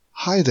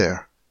Hi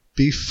there.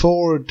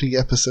 Before the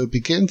episode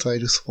begins, I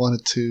just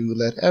wanted to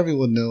let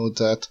everyone know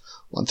that,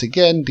 once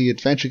again, the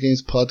Adventure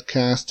Games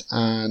podcast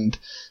and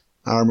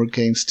Armour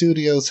Game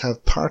Studios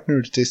have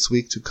partnered this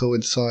week to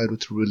coincide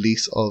with the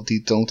release of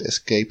the Don't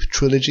Escape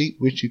trilogy,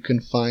 which you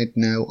can find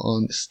now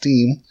on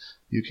Steam.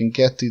 You can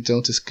get the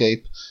Don't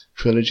Escape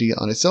trilogy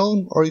on its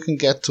own, or you can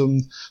get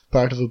them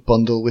part of a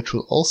bundle which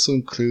will also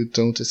include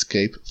Don't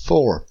Escape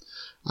 4.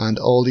 And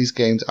all these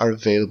games are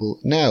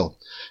available now.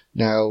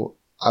 Now,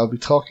 I'll be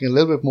talking a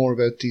little bit more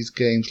about these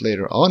games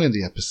later on in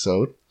the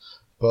episode,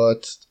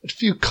 but a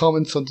few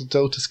comments on the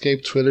Don't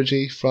Escape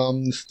trilogy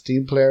from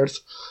Steam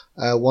players.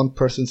 One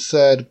person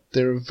said,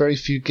 "There are very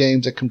few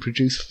games that can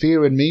produce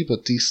fear in me,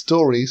 but these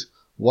stories,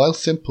 while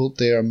simple,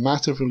 they are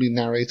masterfully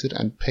narrated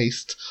and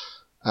paced."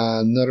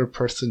 Another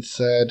person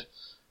said,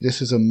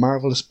 "This is a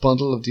marvellous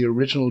bundle of the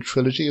original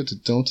trilogy of the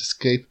Don't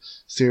Escape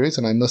series,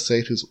 and I must say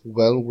it is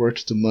well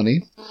worth the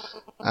money."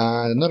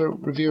 And another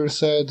reviewer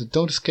said, "The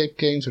Don't Escape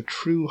games are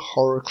true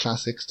horror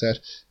classics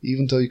that,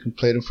 even though you can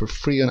play them for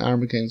free on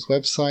Armour Games'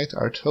 website,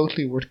 are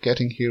totally worth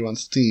getting here on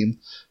Steam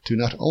to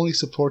not only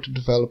support the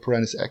developer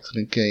and his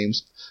excellent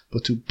games,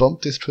 but to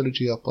bump this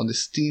trilogy up on the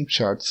Steam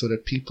charts so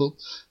that people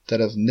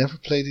that have never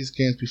played these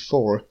games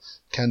before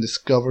can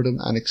discover them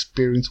and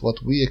experience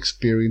what we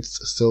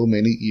experienced so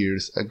many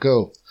years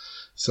ago."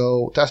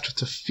 So that's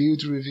just a few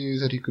reviews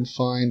that you can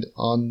find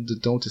on the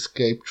Don't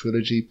Escape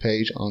trilogy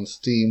page on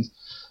Steam.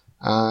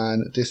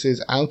 And this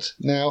is out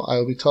now.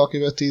 I'll be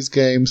talking about these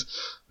games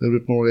a little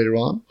bit more later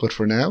on. But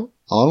for now,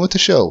 on with the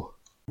show.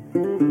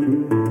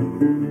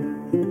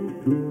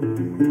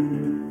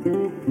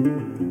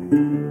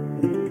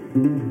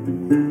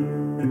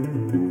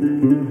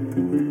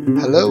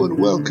 Hello and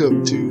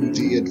welcome to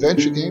the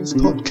Adventure Games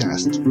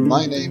podcast.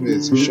 My name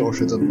is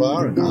Saoirse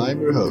Dunbar and I'm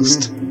your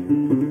host.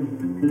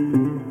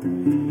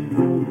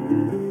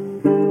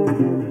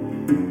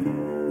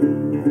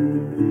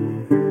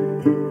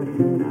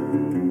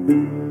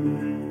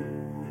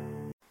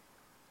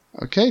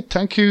 Okay,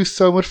 thank you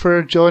so much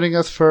for joining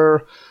us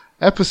for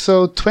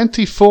episode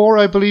 24,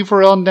 I believe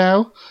we're on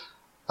now.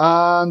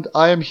 And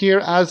I am here,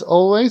 as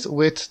always,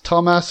 with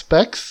Thomas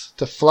Becks,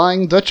 the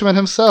Flying Dutchman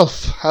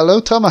himself.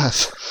 Hello,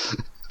 Thomas.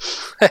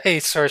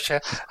 Hey,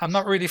 Saoirse. I'm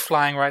not really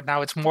flying right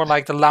now. It's more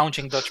like the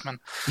lounging Dutchman.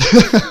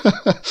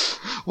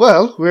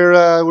 Well,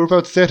 we're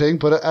both sitting,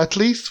 but at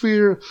least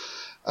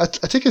I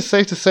think it's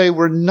safe to say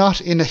we're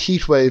not in a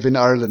heat wave in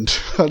Ireland.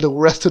 The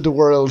rest of the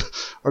world,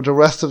 or the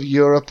rest of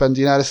Europe and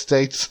the United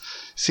States,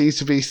 seems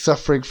to be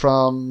suffering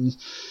from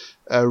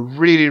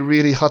really,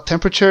 really hot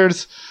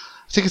temperatures.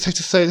 I think it's safe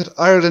to say that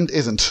Ireland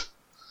isn't.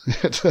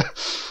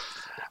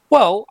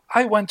 Well,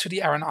 I went to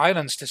the Aran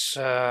Islands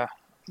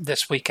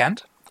this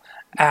weekend,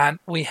 and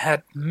we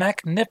had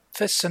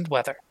magnificent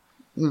weather.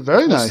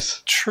 Very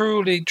nice.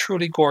 Truly,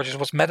 truly gorgeous. It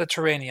was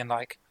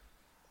Mediterranean-like.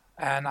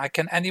 And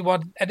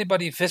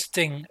anybody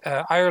visiting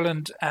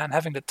Ireland and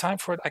having the time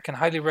for it, I can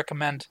highly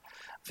recommend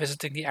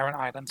visiting the Aran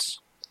Islands.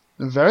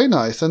 Very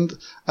nice. And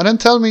then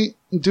tell me,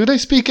 do they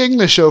speak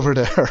English over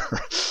there?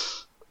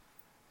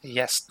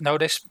 Yes. No,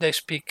 they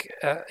speak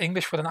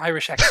English with an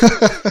Irish accent.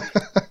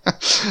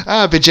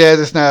 Be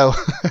Jesus now.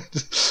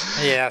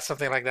 Yeah,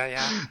 something like that,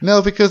 yeah.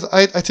 No, because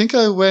I think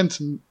I went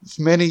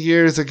many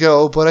years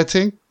ago, but I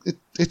think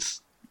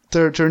it's...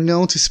 They're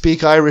known to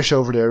speak Irish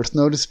over there. It's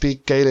known to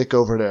speak Gaelic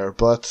over there.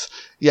 But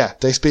yeah,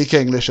 they speak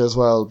English as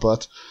well.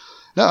 But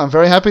no, I'm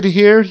very happy to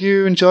hear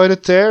you enjoyed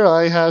it there.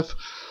 I have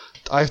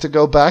to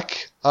go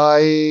back.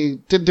 I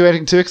didn't do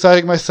anything too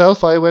exciting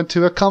myself. I went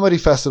to a comedy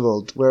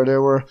festival where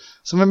there were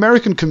some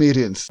American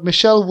comedians.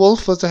 Michelle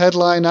Wolf was the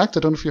headline act.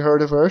 I don't know if you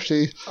heard of her.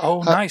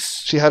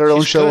 Nice. She had her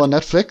own show good. on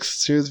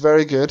Netflix. She was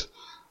very good.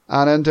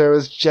 And then there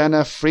was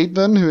Jenna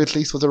Friedman, who at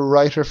least was a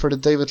writer for the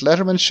David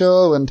Letterman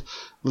show and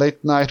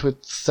Late Night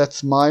with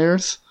Seth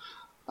Meyers.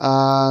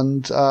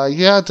 And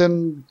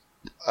then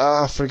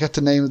I forget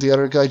the name of the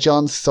other guy,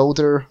 John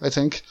Soder, I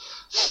think,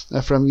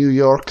 from New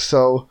York.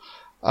 So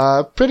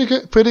pretty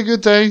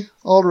good day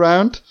all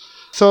around.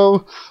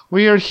 So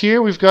we are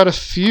here. We've got a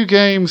few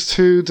games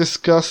to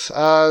discuss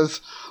as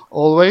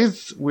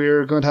always.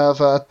 We're going to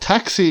have a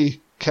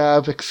taxi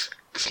cab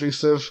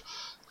exclusive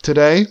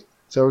today.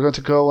 So we're going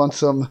to go on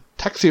some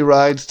taxi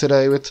rides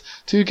today with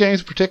two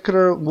games in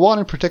particular. One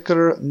in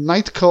particular,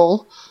 Night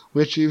Call,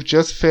 which you've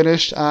just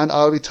finished, and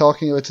I'll be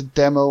talking about the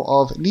demo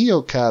of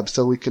NeoCab,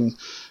 so we can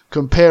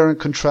compare and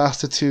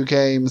contrast the two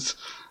games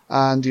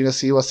and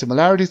see what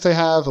similarities they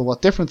have and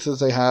what differences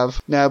they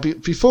have. Now,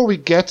 before we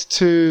get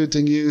to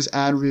the news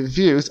and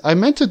reviews, I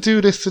meant to do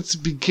this since the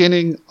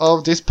beginning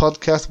of this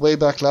podcast way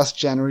back last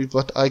January,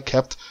 but I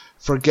kept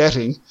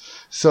forgetting.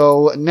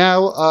 So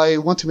now I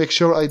want to make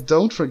sure I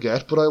don't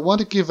forget, but I want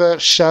to give a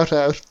shout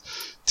out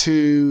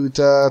to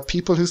the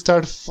people who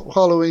started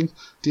following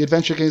the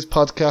Adventure Games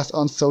podcast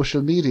on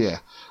social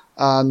media.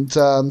 And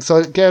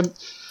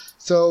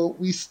so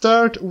we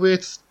start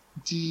with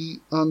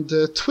on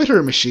the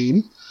Twitter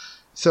machine.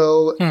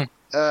 So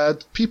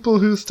people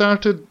who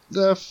started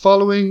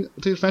following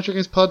the Adventure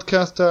Games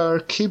podcast are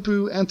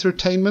Kibu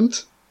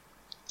Entertainment,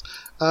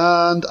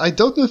 And I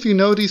don't know if you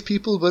know these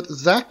people, but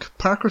Zach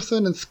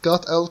Parkerson and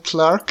Scott L.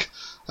 Clark.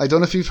 I don't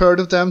know if you've heard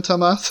of them,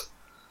 Thomas.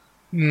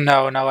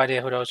 No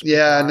idea who those people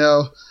Yeah, are.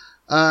 no.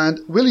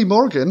 And Willie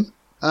Morgan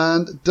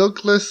and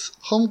Douglas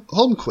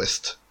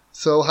Holmquist.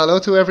 So hello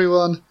to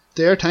everyone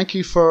there. Thank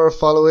you for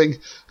following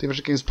the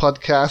Adventure Games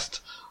podcast.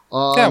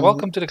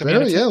 Welcome to the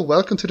community. Yeah,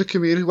 welcome to the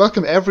community.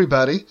 Welcome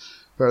everybody,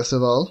 first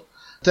of all.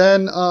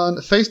 Then on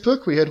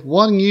Facebook, we had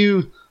one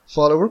new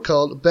follower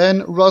called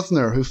Ben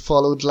Rosner, who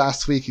followed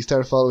last week. He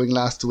started following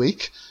last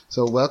week.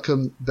 So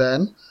welcome,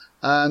 Ben.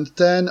 And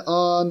then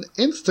on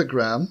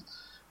Instagram,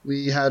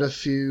 we had a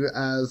few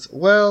as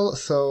well.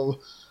 So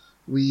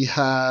we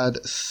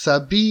had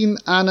Sabine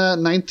Anna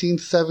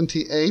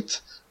 1978,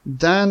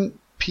 Dan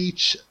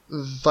Peach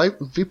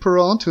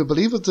Viperant, who I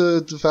believe was the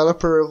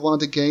developer of one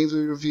of the games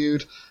we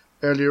reviewed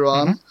earlier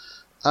on,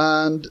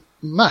 and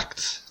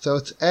Mact. So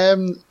it's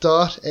M.A.CT.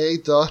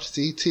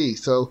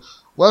 So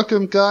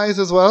welcome, guys,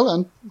 as well,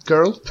 and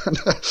girl.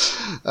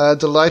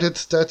 Delighted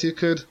that you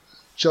could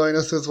join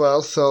us as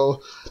well.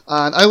 So,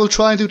 and I will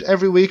try and do it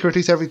every week, or at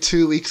least every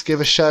 2 weeks,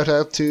 give a shout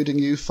out to the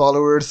new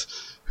followers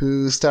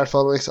who start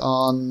following us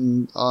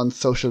on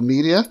social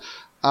media.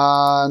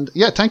 And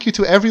yeah, thank you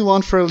to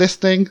everyone for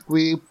listening.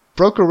 We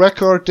broke a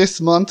record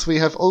this month. We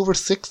have over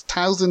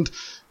 6,000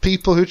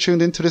 people who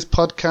tuned into this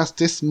podcast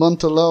this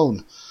month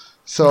alone.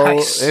 So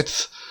nice.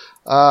 It's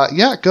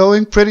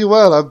going pretty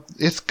well.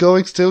 It's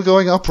still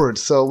going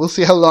upwards. So we'll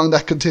see how long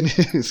that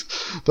continues.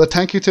 But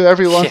thank you to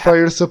everyone for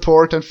your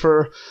support and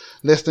for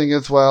listening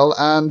as well.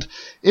 And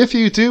if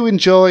you do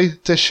enjoy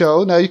the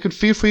show, now you can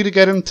feel free to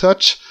get in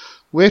touch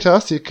with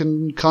us. You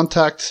can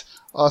contact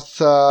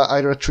us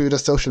either through the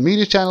social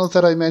media channels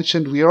that I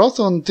mentioned. We are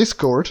also on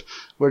Discord,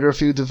 where there are a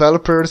few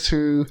developers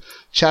who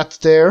chat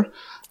there.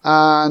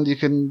 And you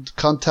can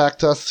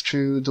contact us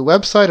through the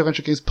website,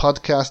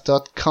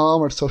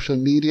 adventuregamespodcast.com, or social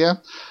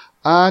media.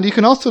 And you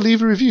can also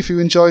leave a review. If you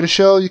enjoy the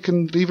show, you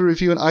can leave a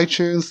review on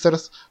iTunes. Let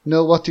us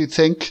know what you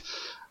think.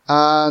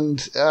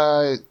 And,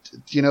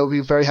 we'll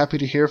be very happy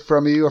to hear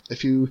from you.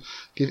 If you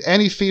give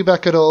any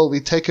feedback at all, we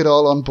take it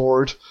all on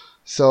board.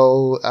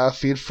 So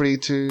feel free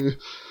to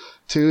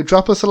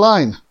drop us a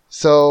line.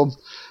 So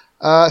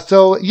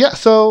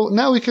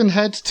now we can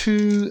head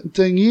to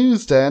the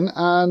news then.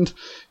 And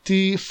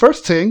the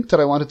first thing that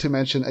I wanted to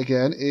mention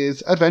again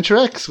is Adventure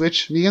X,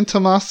 which me and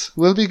Tomas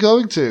will be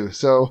going to.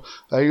 So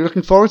are you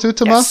looking forward to it,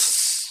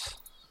 Tomas?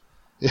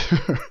 Yes.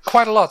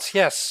 Quite a lot,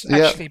 yes,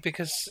 actually,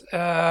 because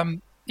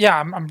I'm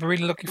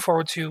really looking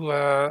forward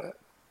to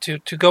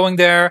going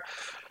there,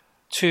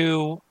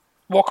 to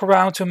walk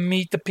around, to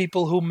meet the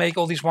people who make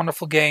all these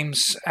wonderful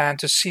games, and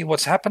to see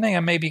what's happening,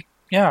 and maybe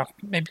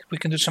we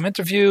can do some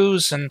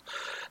interviews and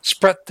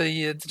spread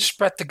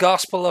the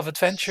gospel of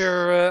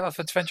adventure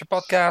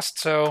podcast.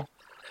 So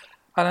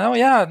I don't know,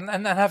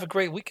 and have a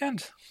great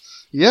weekend.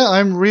 Yeah,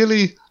 I'm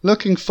really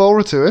looking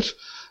forward to it,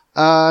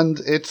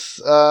 and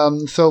it's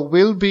so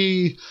we'll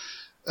be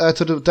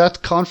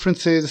that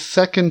conference is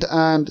 2nd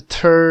and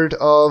 3rd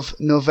of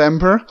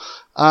November.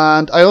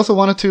 And I also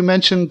wanted to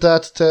mention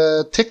that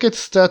the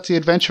tickets that the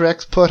Adventure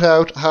X put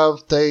out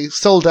they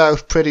sold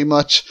out pretty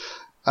much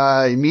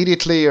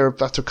immediately or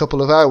after a couple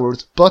of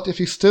hours. But if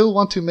you still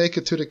want to make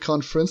it to the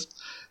conference,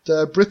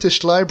 the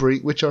British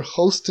Library, which are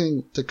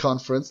hosting the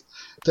conference,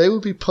 they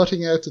will be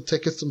putting out the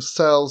tickets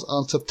themselves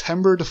on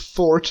September the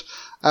 4th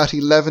at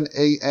 11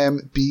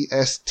 a.m.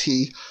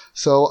 BST.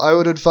 So I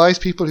would advise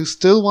people who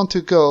still want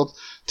to go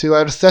to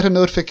either set a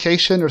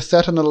notification or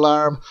set an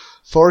alarm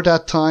for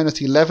that time at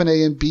 11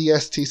 a.m.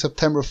 BST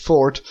September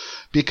 4th,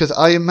 because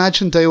I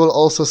imagine they will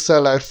also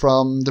sell out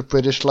from the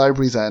British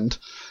Library's end.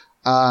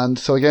 And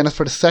so again, it's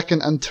for the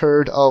 2nd and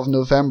 3rd of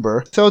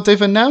November. So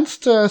they've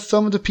announced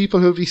some of the people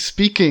who will be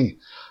speaking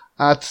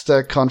at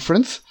the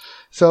conference.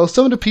 So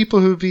some of the people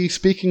who will be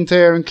speaking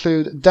there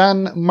include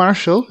Dan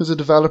Marshall, who's a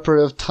developer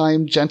of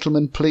Time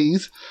Gentlemen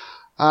Please,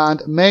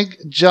 and Meg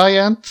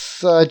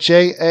Giants,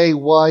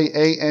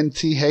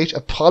 Jayanth.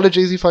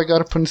 Apologies if I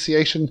got a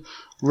pronunciation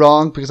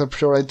wrong, because I'm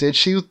sure I did.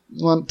 She was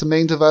the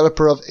main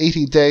developer of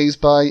 80 Days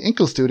by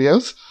Inkle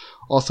Studios,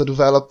 also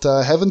developed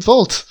Heaven's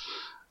Vault.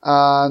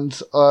 And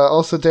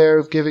also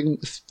there giving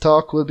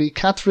talk will be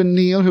Catherine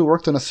Neal, who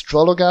worked on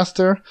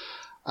Astrologaster,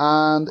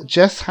 and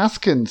Jess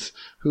Haskins,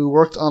 who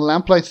worked on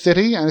Lamplight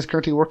City and is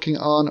currently working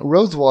on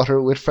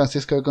Rosewater with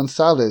Francisco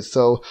Gonzalez.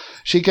 So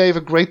she gave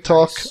a great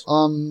talk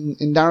in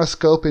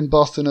Narrowscope in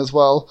Boston as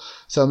well.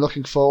 So I'm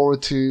looking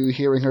forward to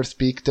hearing her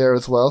speak there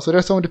as well. So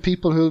there's some of the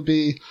people who will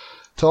be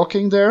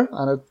talking there,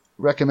 and I'd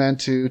recommend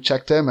to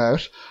check them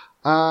out.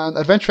 And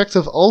Adventure X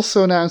have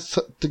also announced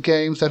the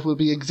games that will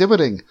be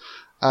exhibiting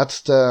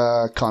at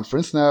the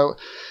conference. Now,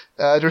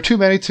 there are too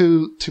many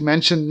to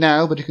mention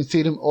now, but you can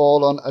see them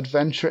all on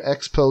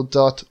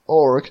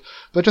adventureexpo.org.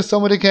 But just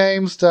some of the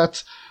games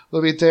that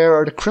will be there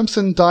are the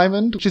Crimson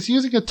Diamond, which is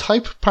using a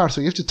type parser.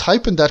 You have to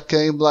type in that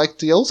game like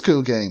the old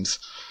school games.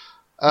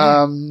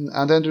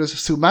 And then there's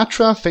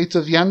Sumatra, Fates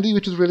of Yandi,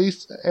 which was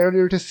released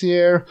earlier this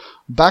year.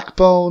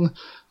 Backbone,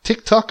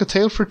 TikTok, A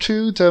Tale for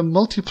Two, the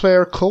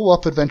multiplayer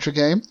co-op adventure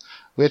game.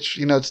 which,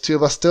 the two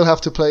of us still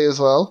have to play as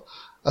well.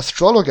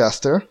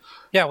 Astrologaster.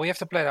 Yeah, we have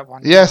to play that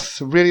one.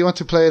 Yes, really want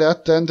to play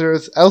that. Then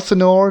there's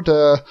Elsinore,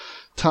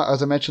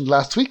 as I mentioned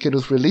last week, it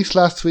was released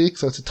last week,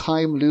 so it's a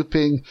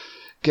time-looping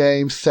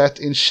game set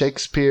in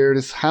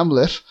Shakespeare's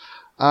Hamlet.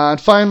 And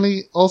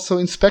finally, also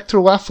Inspector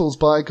Waffles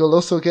by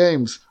Goloso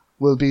Games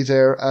will be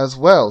there as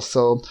well.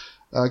 So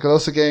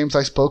Goloso Games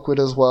I spoke with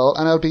as well,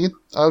 and I'll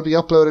be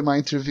uploading my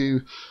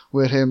interview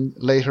with him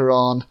later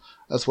on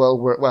as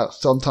well,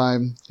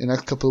 sometime in the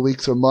next couple of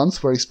weeks or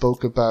months, where he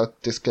spoke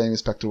about this game,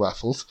 Inspector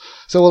Waffles.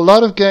 So a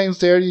lot of games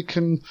there. You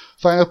can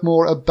find out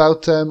more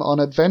about them on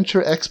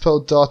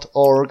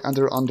adventureexpo.org, and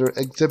they're under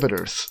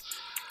exhibitors.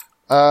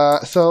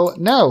 So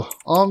now,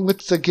 on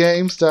with the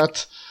games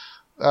that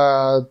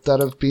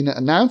have been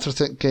announced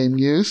or game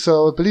news.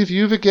 So I believe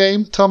you have a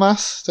game,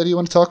 Thomas, that you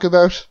want to talk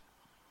about?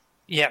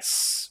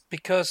 Yes,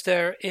 because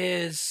there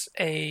is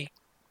a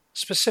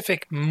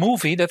specific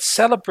movie that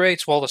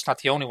celebrates, well, that's not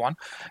the only one,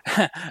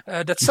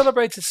 that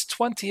celebrates its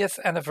 20th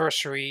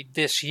anniversary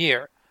this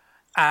year.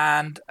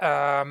 And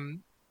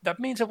that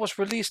means it was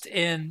released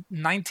in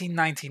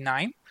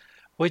 1999,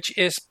 which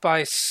is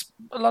by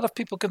a lot of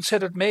people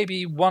considered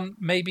maybe one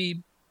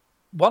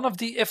of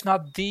the, if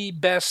not the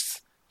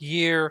best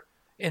year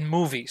in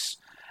movies.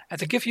 And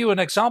to give you an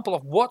example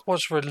of what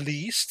was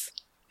released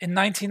in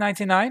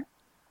 1999,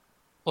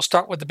 we'll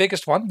start with the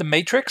biggest one, The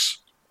Matrix.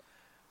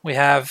 We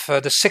have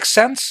The Sixth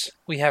Sense,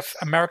 we have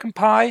American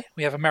Pie,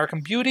 we have American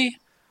Beauty,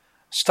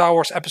 Star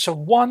Wars Episode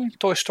 1,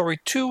 Toy Story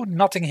 2,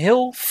 Notting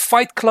Hill,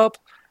 Fight Club,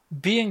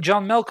 Being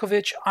John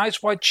Malkovich,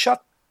 Eyes Wide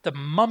Shut, The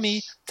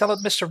Mummy, Tell It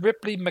Mr.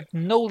 Ripley,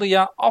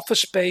 Magnolia,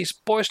 Office Space,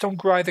 Boys Don't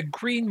Cry, The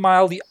Green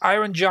Mile, The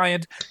Iron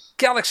Giant,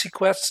 Galaxy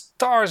Quest,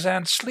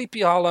 Tarzan,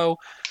 Sleepy Hollow,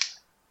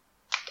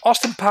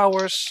 Austin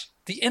Powers,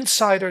 The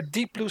Insider,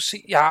 Deep Blue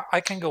Sea. Yeah,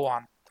 I can go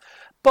on.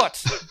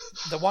 But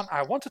the one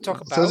I want to talk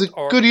about, so it's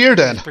a good year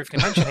then, briefly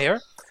mention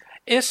here,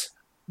 is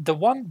the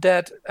one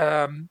that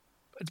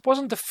it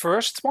wasn't the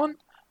first one,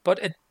 but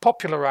it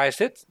popularized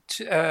it,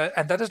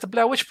 and that is the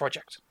Blair Witch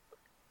Project.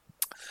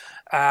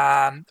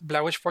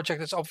 Blair Witch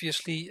Project is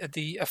obviously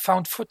the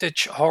found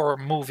footage horror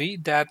movie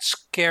that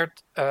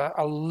scared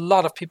a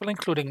lot of people,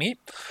 including me.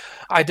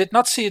 I did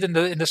not see it in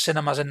the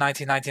cinemas in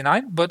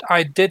 1999, but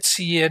I did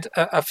see it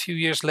a few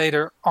years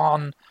later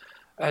on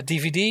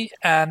DVD,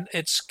 and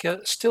it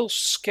still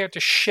scared the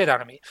shit out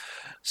of me.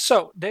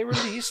 So they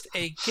released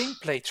a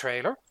gameplay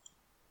trailer,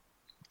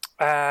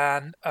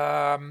 and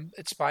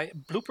it's by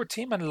Blooper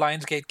Team and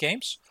Lionsgate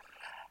Games,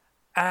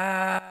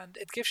 and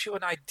it gives you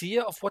an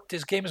idea of what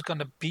this game is going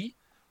to be.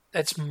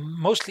 It's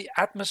mostly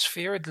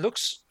atmosphere. It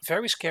looks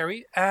very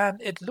scary, and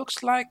it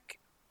looks like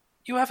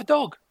you have a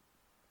dog,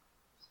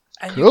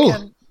 and cool. You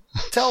can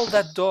tell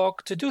that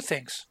dog to do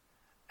things.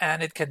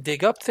 And it can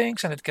dig up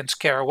things, and it can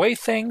scare away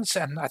things.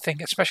 And I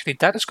think especially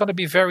that is going to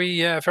be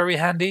very, very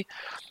handy.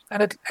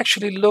 And it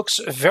actually looks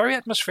very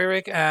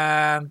atmospheric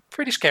and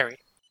pretty scary.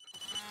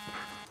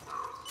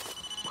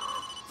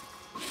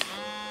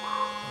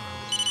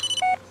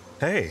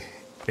 Hey,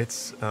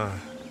 it's, I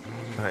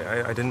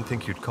didn't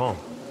think you'd call.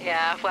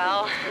 Yeah,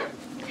 well,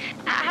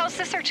 how's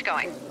the search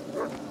going?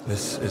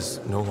 This is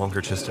no longer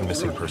just a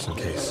missing person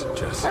case,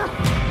 Jess.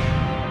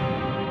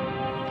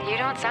 You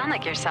don't sound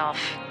like yourself.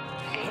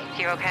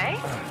 You okay?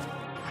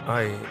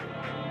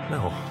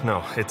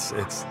 No,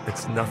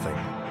 it's nothing.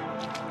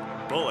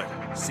 Bullet,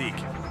 seek.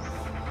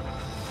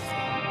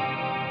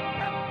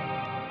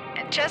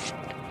 Just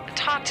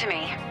talk to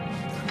me,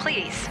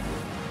 please.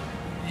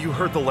 You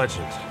heard the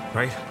legend,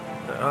 right?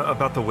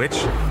 About the witch?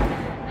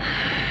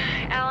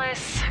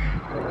 Alice,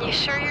 you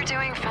sure you're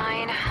doing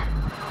fine?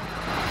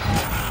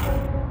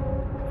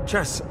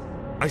 Jess,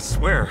 I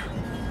swear,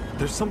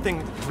 there's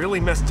something really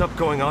messed up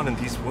going on in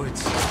these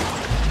woods.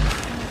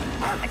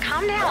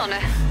 Calm down.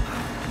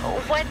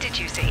 What did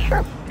you see?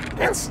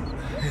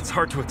 It's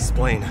hard to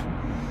explain.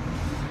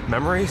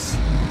 Memories?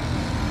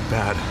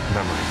 Bad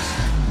memories.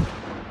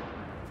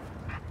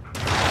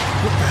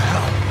 What the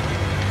hell?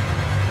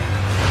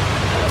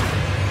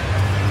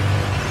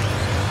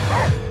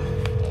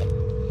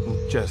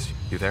 Jess,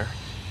 you there?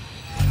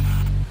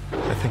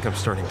 I think I'm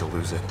starting to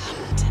lose it.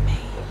 To me.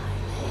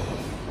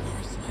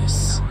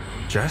 Worthless.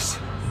 Jess?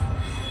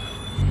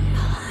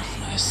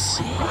 Worthless.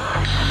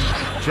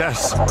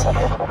 Jess!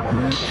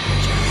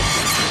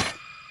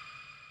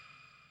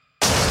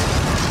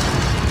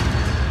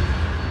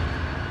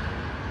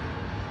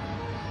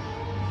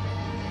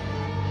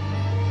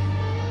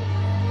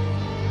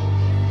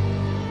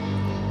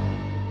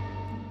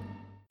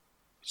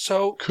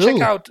 So cool.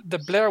 Check out the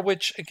Blair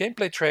Witch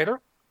gameplay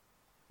trailer.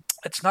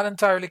 It's not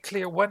entirely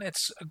clear when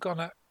it's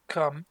gonna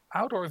come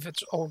out or if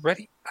it's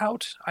already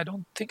out. I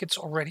don't think it's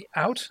already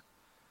out.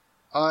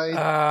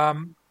 I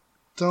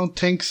don't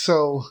think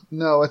so.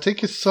 No, I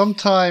think it's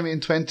sometime in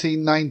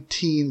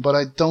 2019, but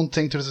I don't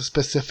think there's a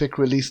specific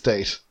release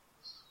date.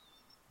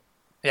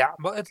 Yeah,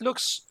 well, it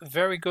looks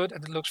very good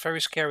and it looks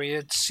very scary.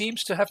 It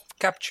seems to have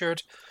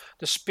captured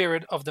the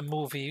spirit of the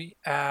movie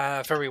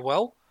very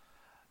well.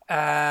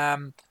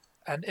 And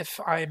if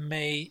I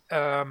may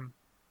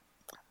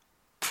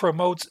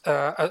promote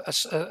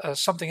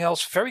something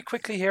else very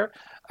quickly here.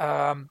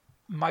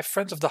 My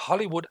friends of the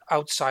Hollywood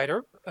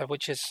Outsider,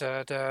 which is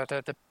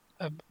the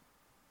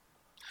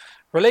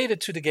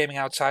related to the Gaming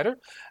Outsider,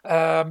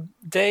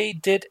 they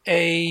did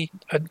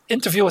an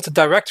interview with the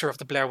director of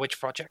the Blair Witch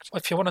Project.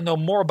 If you want to know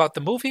more about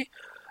the movie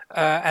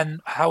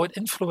and how it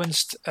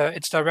influenced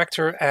its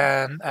director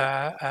and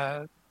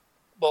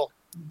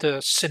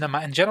the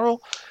cinema in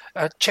general,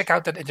 check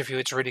out that interview.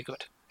 It's really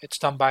good. It's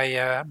done by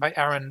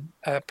Aaron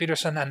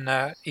Peterson,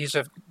 and he's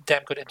a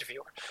damn good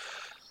interviewer.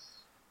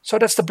 So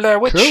that's the Blair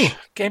Witch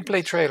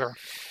gameplay trailer.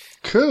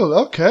 Cool.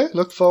 Okay.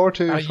 Look forward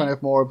to finding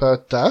out more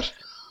about that.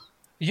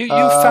 You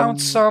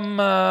found some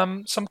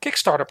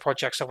Kickstarter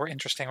projects that were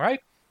interesting, right?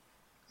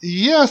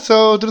 Yeah.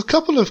 So there's a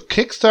couple of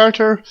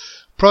Kickstarter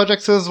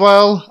projects as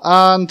well,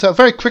 and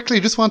very quickly,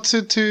 just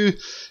wanted to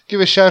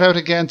give a shout out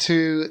again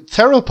to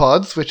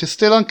Theropods, which is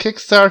still on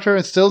Kickstarter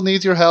and still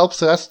needs your help.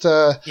 So that's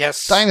the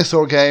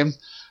dinosaur game.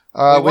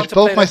 Which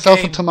both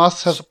myself and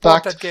Tomas have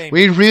backed.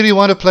 We really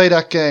want to play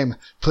that game.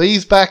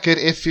 Please back it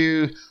if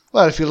you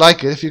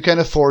like it, if you can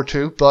afford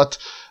to. But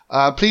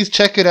please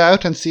check it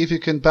out and see if you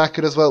can back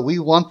it as well. We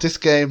want this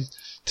game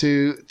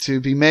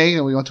to be made,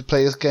 and we want to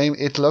play this game.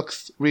 It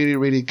looks really,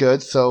 really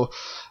good. So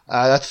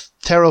that's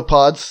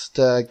Theropods,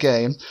 the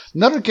game.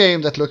 Another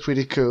game that looked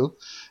really cool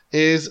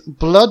is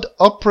Blood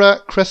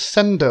Opera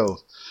Crescendo.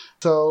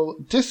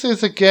 So this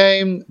is a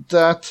game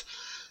that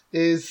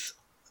is...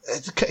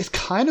 It's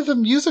kind of a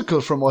musical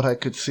from what I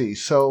could see.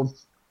 So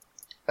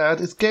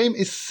this game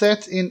is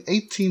set in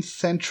 18th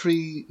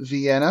century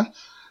Vienna.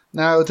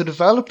 Now, the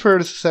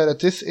developers said that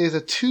this is a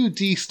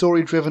 2D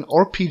story-driven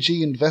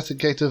RPG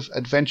investigative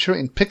adventure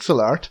in pixel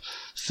art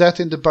set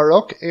in the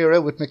Baroque era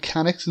with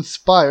mechanics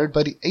inspired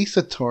by the Ace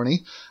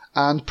Attorney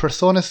and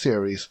Persona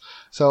series.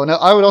 So now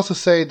I would also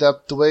say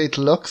that the way it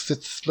looks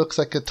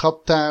like a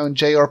top-down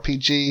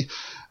JRPG.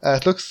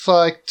 It looks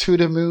like To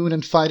the Moon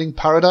and Finding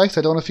Paradise.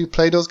 I don't know if you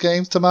play those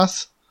games,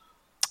 Tomas.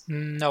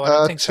 No, I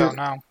don't think so.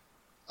 No.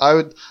 I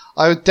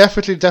would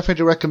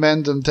definitely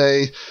recommend them.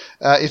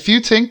 If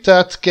you think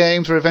that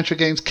games or adventure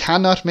games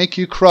cannot make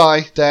you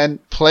cry, then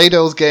play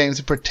those games,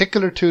 in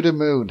particular To the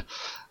Moon.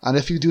 And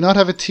if you do not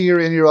have a tear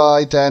in your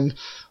eye, then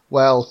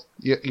well,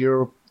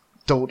 you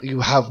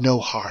have no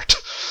heart.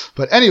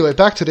 But anyway,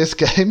 back to this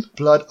game,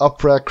 Blood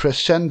Opera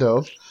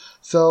Crescendo.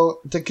 So,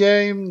 the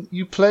game,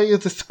 you play a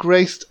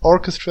disgraced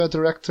orchestra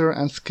director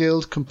and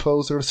skilled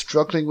composer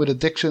struggling with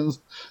addictions,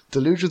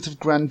 delusions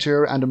of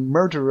grandeur, and a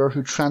murderer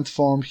who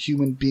transformed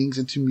human beings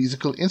into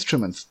musical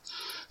instruments.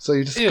 So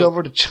you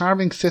discover the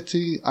charming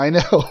city... I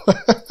know.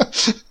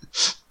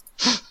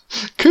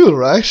 Cool,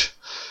 right?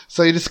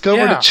 So you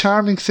discover the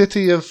charming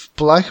city of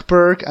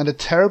Bleichberg and the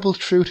terrible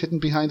truth hidden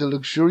behind a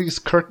luxurious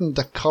curtain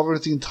that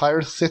covers the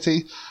entire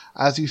city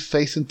as you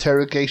face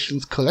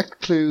interrogations,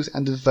 collect clues,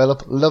 and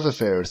develop love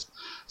affairs.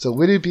 So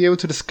will you be able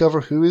to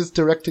discover who is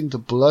directing the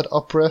blood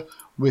opera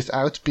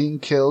without being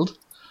killed?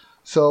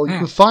 So you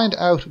can find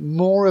out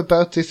more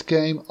about this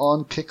game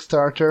on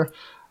Kickstarter,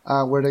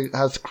 where they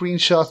have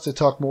screenshots. They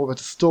talk more about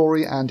the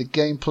story and the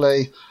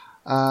gameplay.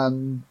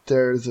 And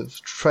there's a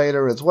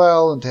trailer as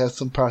well, and they have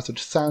some parts of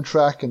the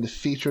soundtrack and the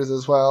features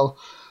as well.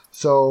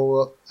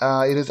 So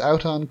it is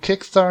out on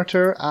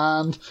Kickstarter,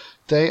 and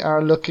they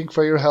are looking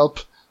for your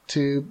help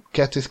to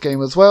get this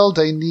game as well.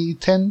 They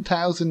need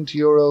 10,000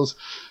 euros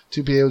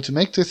to be able to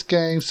make this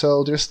game,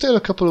 so there's still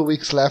a couple of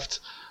weeks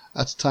left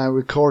at the time of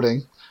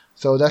recording.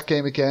 So that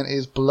game again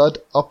is Blood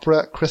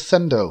Opera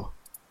Crescendo.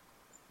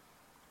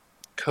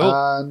 Cool.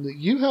 And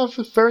you have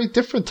a very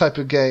different type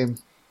of game,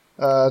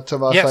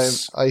 Tomas,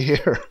 yes. I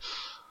hear.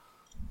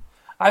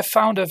 I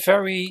found a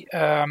very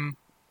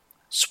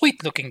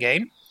sweet-looking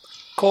game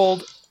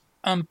called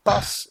Un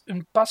Pas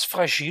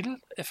Fragile,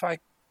 if I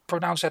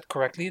pronounce that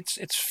correctly.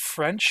 It's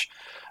French,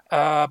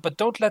 but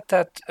don't let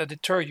that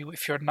deter you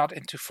if you're not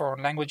into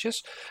foreign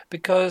languages,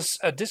 because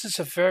this is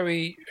a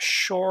very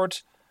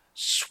short,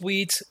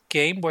 sweet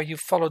game where you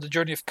follow the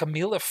journey of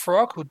Camille, a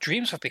frog who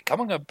dreams of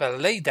becoming a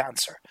ballet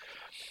dancer.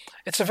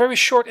 It's a very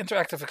short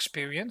interactive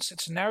experience.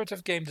 It's a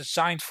narrative game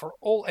designed for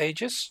all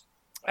ages,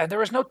 and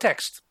there is no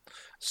text.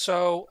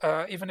 So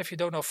even if you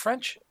don't know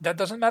French, that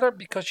doesn't matter,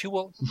 because you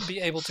will be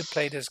able to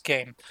play this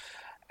game.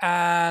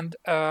 And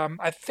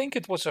I think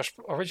it was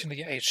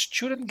originally a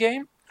student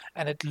game,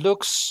 and it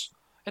looks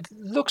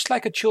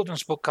like a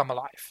children's book come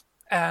alive.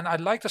 And I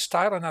like the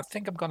style, and I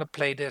think I'm going to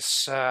play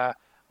this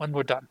when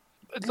we're done.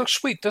 It looks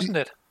sweet, doesn't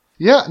it?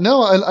 Yeah,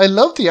 no, I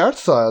love the art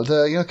style,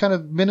 the kind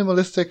of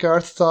minimalistic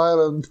art style,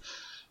 and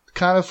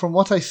kind of from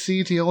what I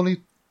see, the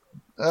only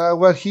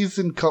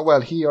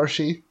he or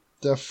she,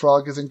 the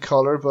frog, is in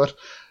color, but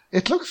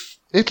it looks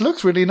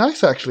really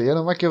nice actually, and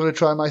I might give it a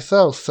try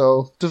myself.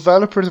 So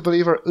developers, I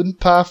believe, are Un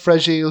Pas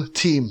Fragile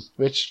team,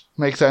 which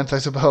makes sense, I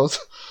suppose.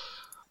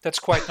 That's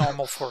quite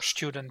normal for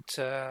student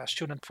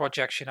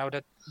projects,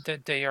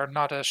 that they are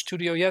not a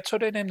studio yet, so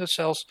they name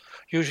themselves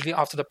usually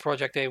after the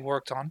project they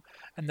worked on,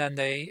 and then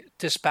they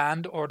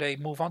disband or they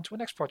move on to a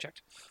next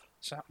project.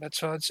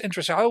 So it's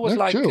interesting. I always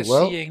like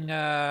seeing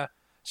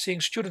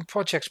seeing student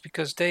projects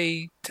because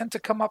they tend to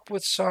come up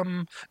with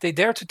they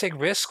dare to take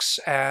risks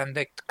and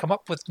they come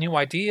up with new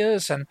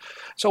ideas, and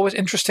it's always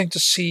interesting to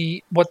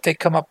see what they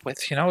come up with.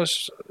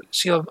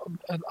 See a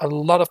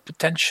lot of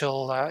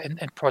potential in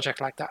project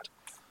like that.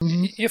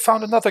 Mm-hmm. You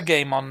found another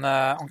game on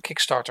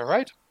Kickstarter,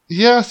 right?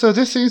 Yeah, so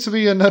this seems to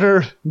be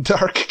another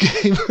dark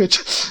game, which,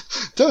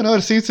 don't know,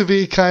 it seems to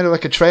be kind of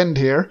like a trend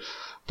here.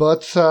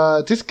 But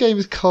this game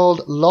is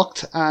called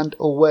Locked and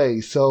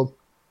Away. So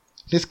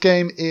this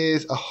game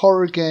is a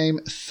horror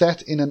game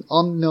set in an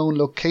unknown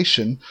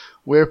location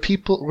where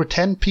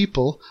 10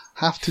 people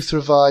have to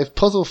survive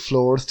puzzle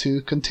floors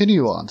to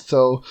continue on.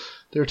 So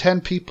there are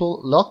 10 people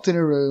locked in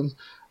a room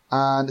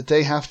and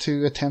they have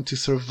to attempt to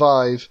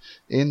survive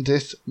in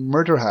this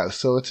murder house.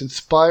 So it's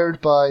inspired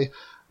by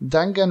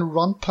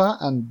Danganronpa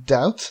and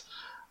Doubt.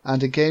 And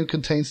the game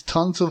contains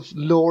tons of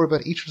lore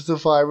about each of the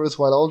survivors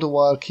all the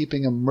while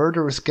keeping a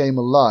murderous game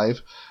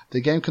alive.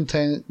 The game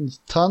contains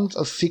tons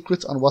of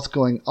secrets on what's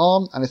going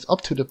on, and it's up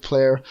to the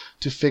player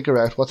to figure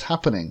out what's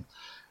happening.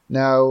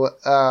 Now,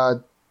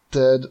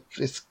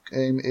 this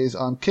game is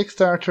on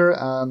Kickstarter,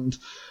 and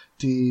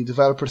the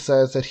developer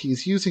says that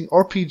he's using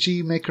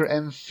RPG Maker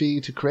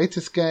MV to create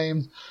this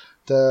game.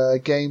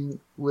 The game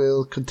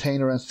will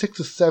contain around 6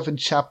 to 7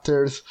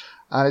 chapters,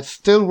 and it's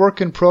still work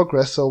in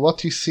progress. So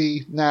what you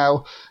see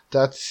now,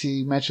 that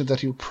he mentioned that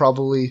he'll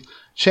probably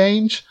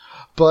change.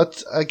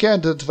 But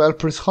again, the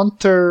developer is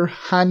Hunter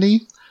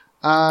Haney,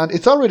 and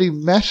it's already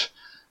met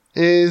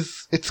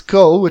its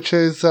goal, which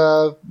is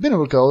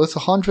minimal goal. It's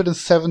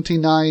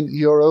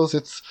 €179.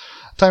 Its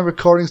time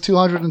recording is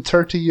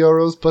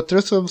 €230, but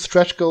there's some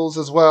stretch goals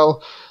as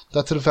well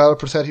that the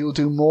developer said he will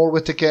do more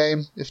with the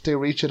game if they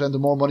reach it, and the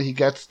more money he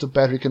gets, the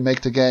better he can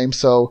make the game.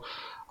 So,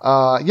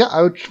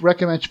 I would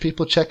recommend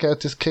people check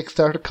out this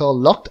Kickstarter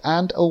called Locked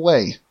and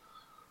Away.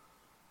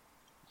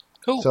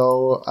 Cool.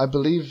 So, I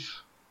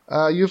believe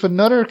you have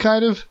another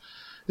kind of,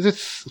 is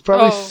it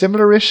probably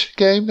similar-ish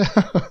game?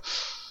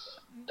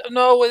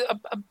 No,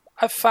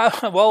 I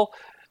found, well,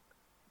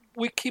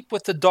 we keep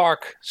with the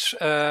dark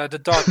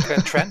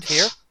trend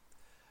here,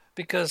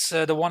 because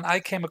the one I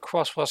came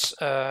across was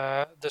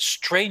the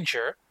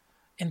Stranger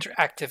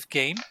interactive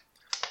game.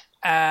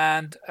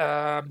 And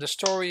the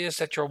story is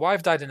that your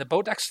wife died in a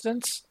boat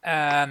accident,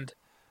 and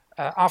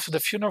after the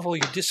funeral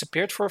you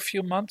disappeared for a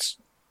few months.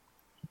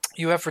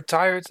 You have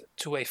retired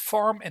to a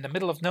farm in the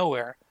middle of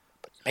nowhere,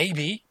 but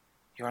maybe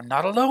you're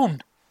not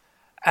alone.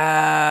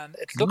 And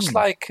it looks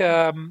like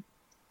a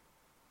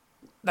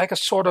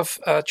sort of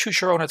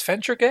choose your own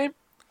adventure game,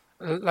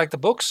 like the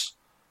books,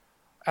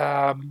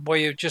 where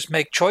you just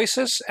make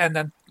choices and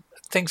then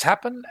things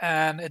happen,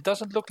 and it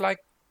doesn't look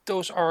like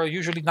those are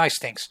usually nice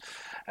things.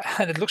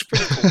 And it looks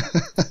pretty cool.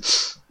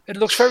 It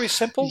looks very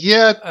simple.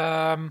 Yeah.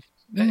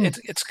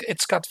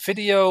 It's got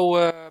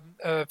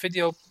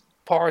video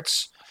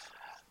parts,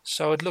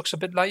 so it looks a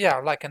bit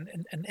like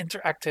an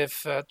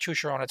interactive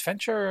choose your own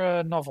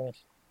adventure novel.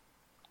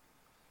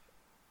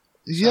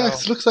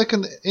 Yes, it looks like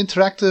an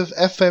interactive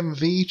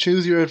FMV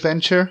choose your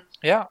adventure.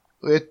 Yeah.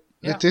 With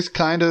this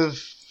kind of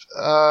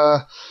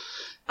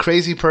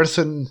crazy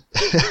person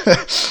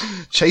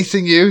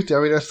chasing you. I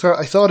mean, I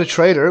saw the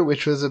trailer,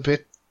 which was a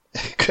bit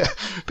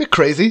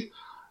crazy,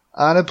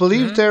 and I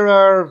believe there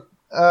are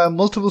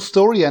multiple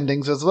story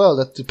endings as well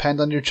that depend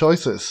on your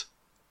choices.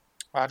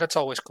 Wow, that's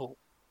always cool.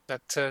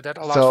 That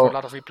allows for a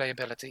lot of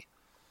replayability.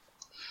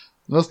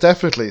 Most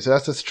definitely. So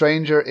that's a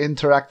Stranger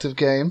interactive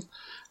game.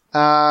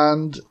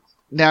 And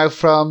now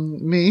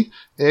from me,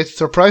 it's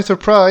surprise,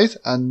 surprise,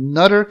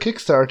 another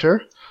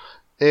Kickstarter.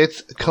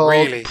 It's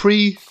called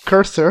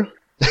Precursor.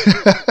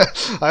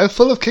 I'm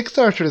full of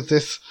Kickstarters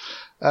this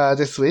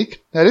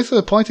week. Now, this is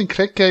a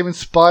point-and-click game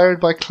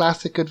inspired by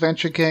classic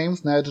adventure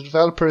games. Now, the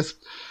developers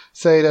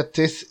say that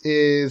this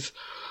is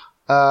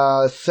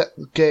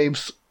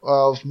games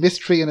of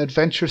mystery and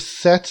adventure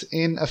set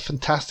in a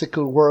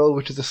fantastical world,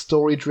 which is a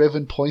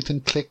story-driven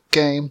point-and-click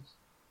game.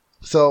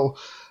 So,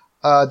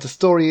 the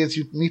story is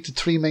you meet the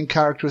three main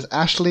characters,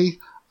 Ashley,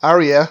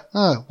 Arya,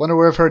 wonder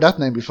where I've heard that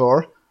name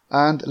before,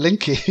 and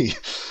Linky.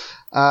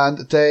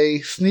 And they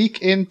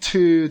sneak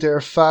into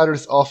their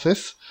father's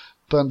office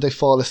when they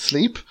fall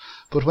asleep.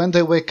 But when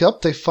they wake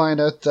up, they find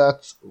out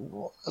that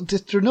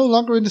they're no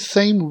longer in the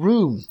same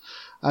room.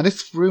 And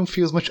this room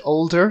feels much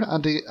older,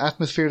 and the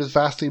atmosphere is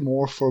vastly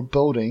more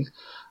foreboding.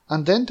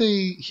 And then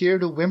they hear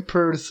the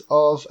whimpers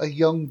of a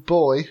young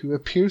boy who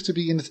appears to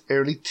be in his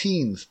early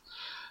teens.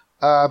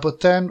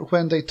 But then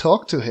when they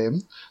talk to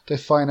him, they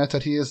find out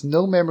that he has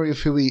no memory of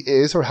who he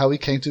is or how he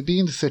came to be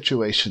in the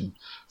situation.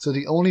 So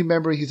the only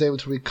memory he's able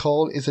to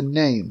recall is a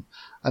name,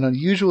 an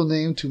unusual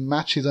name to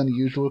match his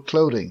unusual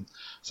clothing.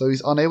 So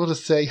he's unable to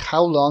say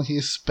how long he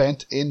has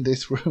spent in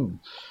this room.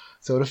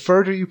 So the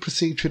further you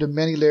proceed through the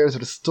many layers of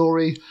the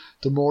story,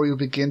 the more you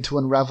begin to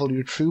unravel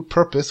your true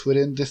purpose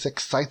within this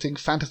exciting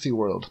fantasy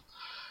world.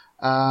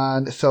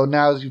 And so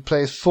now you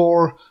play as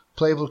 4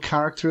 playable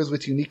characters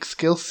with unique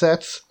skill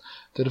sets.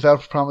 The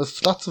developer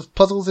promised lots of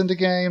puzzles in the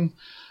game,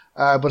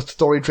 but it's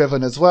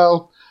story-driven as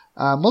well.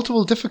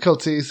 Multiple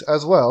difficulties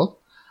as well.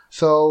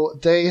 So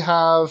they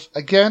have,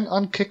 again,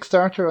 on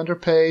Kickstarter, on their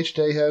page,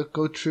 they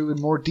go through in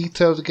more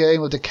detail the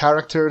game, with the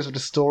characters, with the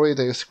story,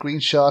 they have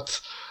screenshots,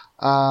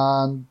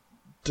 and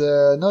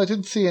no, I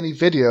didn't see any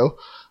video,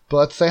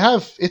 but they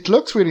have, it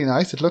looks really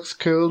nice, it looks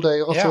cool. They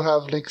also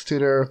have links to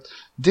their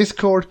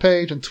Discord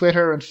page and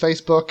Twitter and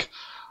Facebook,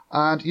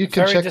 and you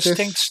can check this. Very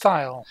distinct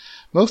style.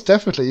 Most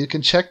definitely, you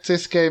can check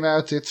this game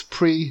out, it's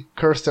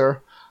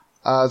precursor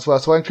as well.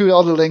 So I include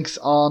all the links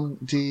on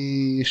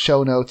the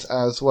show notes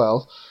as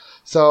well.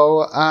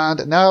 So,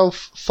 and now,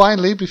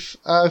 finally,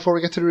 before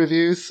we get to the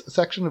reviews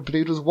section, I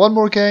believe there was one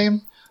more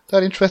game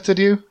that interested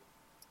you.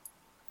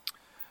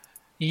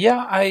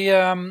 Yeah,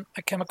 I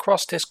came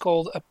across this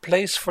called A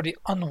Place for the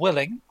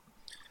Unwilling,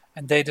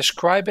 and they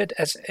describe it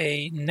as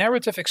a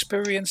narrative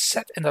experience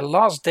set in the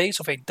last days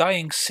of a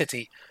dying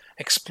city.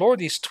 Explore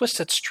these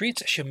twisted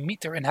streets as you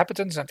meet their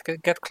inhabitants and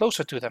get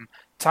closer to them.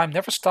 Time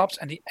never stops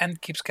and the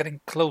end keeps getting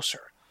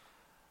closer.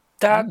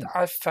 That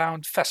I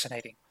found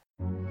fascinating.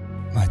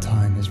 My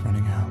time is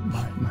running out,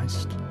 my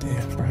most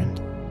dear friend.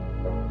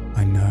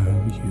 I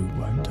know you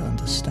won't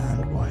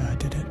understand why I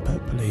did it,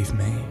 but believe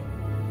me,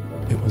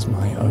 it was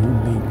my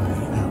only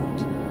way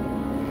out.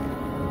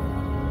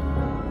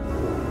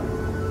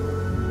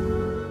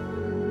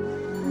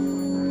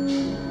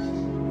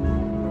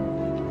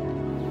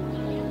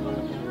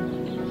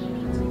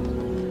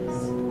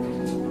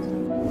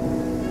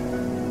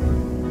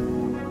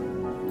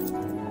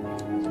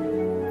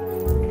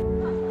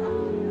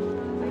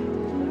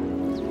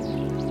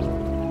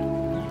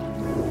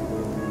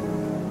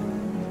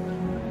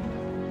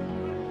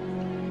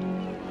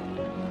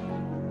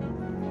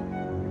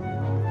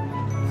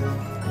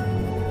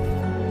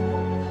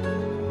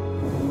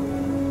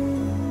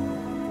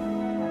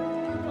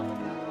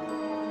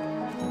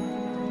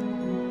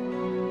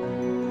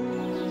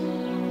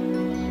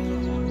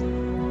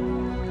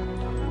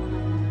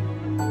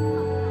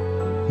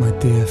 My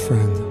dear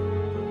friend,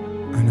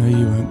 I know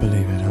you won't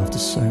believe it after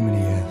so many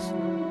years,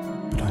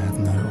 but I have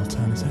no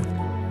alternative.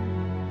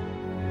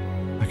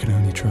 I can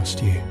only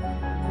trust you.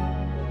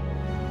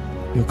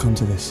 You'll come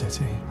to this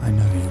city, I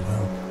know you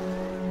will.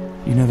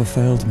 You never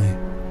failed me,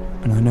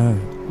 and I know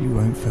you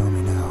won't fail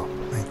me now,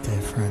 my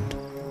dear friend.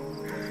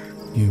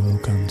 You will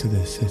come to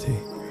this city,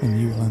 and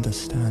you will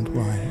understand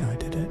why I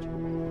did it.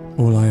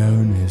 All I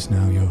own is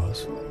now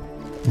yours.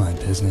 My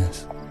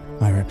business,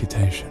 my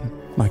reputation,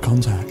 my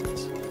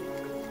contacts.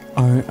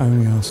 I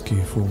only ask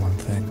you for one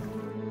thing,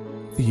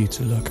 for you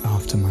to look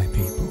after my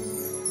people,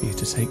 for you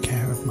to take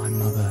care of my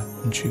mother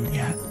and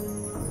Juliet.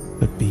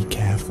 But be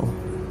careful,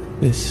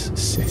 this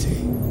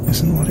city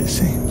isn't what it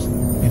seems.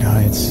 It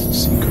hides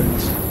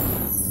secrets,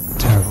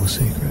 terrible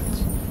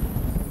secrets.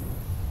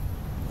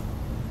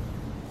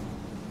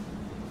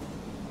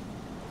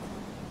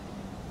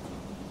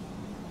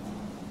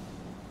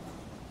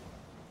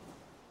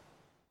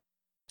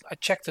 I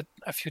checked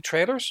a few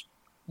trailers.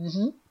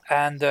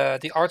 And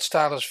the art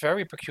style is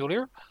very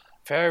peculiar,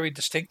 very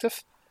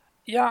distinctive.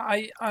 Yeah,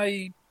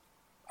 I'm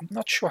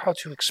not sure how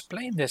to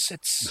explain this.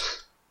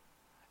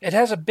 It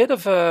has a bit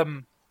of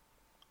again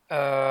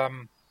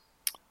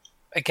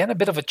a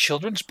bit of a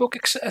children's book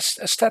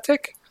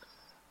aesthetic,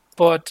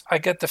 but I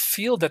get the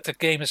feel that the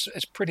game is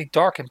pretty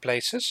dark in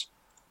places,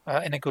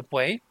 in a good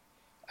way,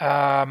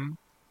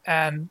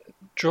 and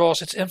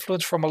draws its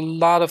influence from a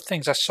lot of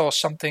things. I saw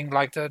something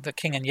like the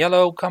King in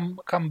Yellow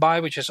come by,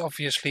 which is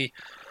obviously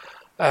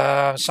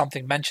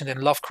something mentioned in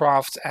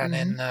Lovecraft and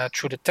in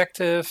True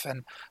Detective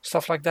and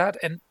stuff like that.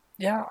 And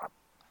yeah,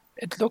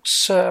 it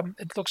looks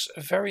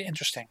very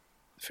interesting,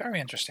 very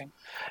interesting.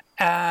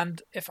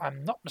 And if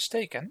I'm not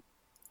mistaken,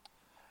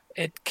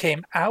 it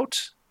came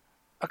out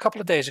a couple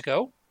of days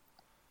ago,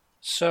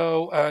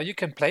 so you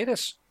can play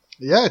this.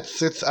 Yeah,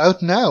 it's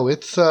out now.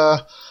 It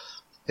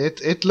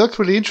looked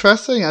really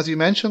interesting, as you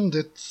mentioned.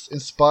 It's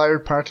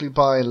inspired partly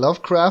by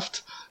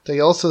Lovecraft. They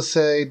also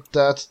say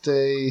that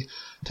they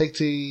take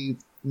the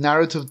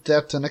narrative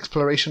depth and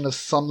exploration of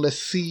Sunless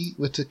Sea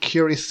with the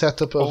curious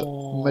setup of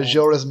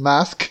Majora's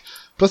Mask,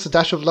 plus a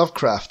dash of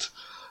Lovecraft.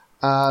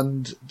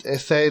 And they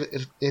say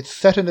it's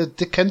set in a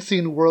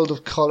Dickensian world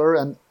of colour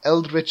and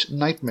eldritch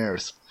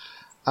nightmares.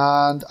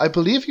 And I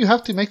believe you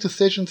have to make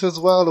decisions as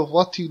well of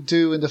what you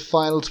do in the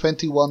final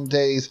 21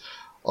 days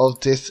of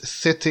this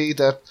city.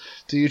 That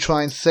do you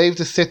try and save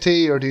the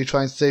city, or do you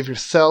try and save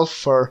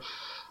yourself, or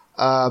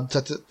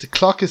that the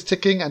clock is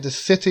ticking and the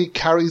city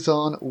carries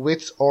on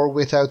with or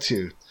without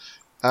you.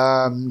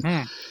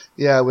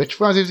 Yeah, which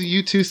reminds me of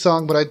the U2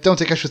 song, but I don't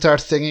think I should start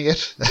singing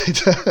it.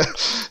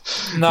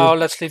 No,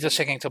 let's leave the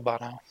singing to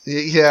Bono.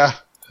 Yeah.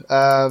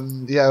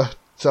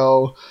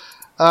 So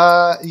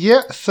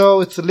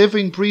it's a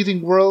living,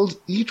 breathing world.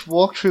 Each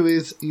walkthrough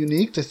is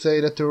unique. They say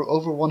that there are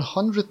over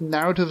 100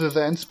 narrative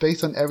events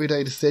based on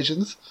everyday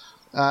decisions,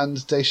 and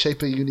they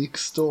shape a unique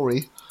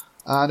story.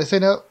 And they say,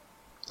 now,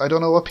 I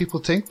don't know what people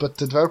think, but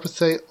the developers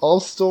say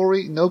all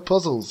story, no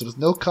puzzles. There's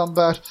no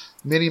combat,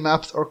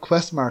 mini-maps, or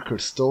quest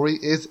markers. Story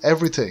is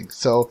everything.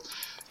 So,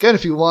 again,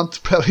 if you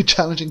want probably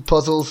challenging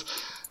puzzles,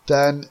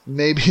 then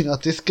maybe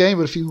not this game.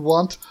 But if you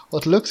want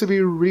what looks to be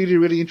a really,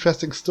 really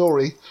interesting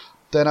story,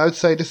 then I would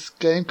say this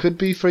game could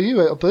be for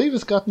you. I believe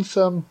it's gotten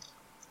some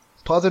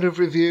positive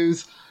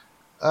reviews.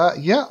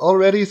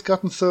 Already it's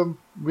gotten some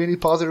really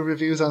positive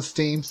reviews on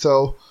Steam.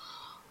 So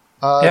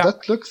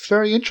that looks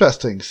very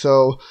interesting.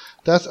 So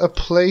that's A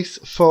Place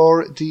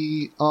for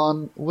the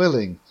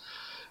Unwilling.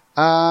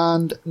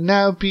 And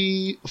now,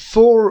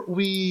 before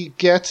we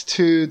get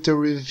to the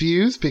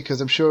reviews,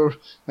 because I'm sure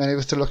many of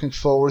us are looking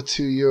forward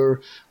to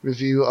your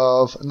review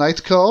of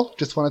Nightcall,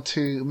 just wanted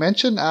to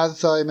mention,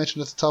 as I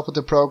mentioned at the top of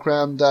the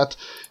program, that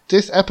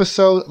this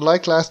episode,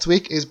 like last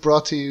week, is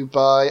brought to you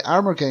by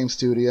Armour Game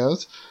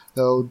Studios.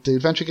 So the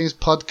Adventure Games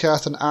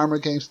Podcast and Armour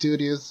Game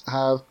Studios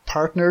have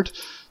partnered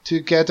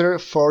together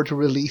for the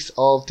release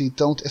of the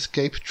Don't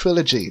Escape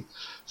trilogy.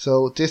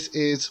 So this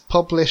is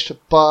published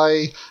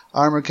by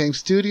Armour Game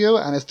Studio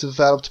and is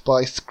developed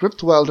by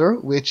Script Welder,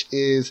 which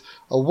is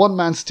a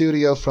one-man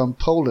studio from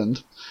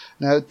Poland.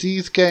 Now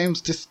these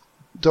games, this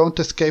Don't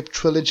Escape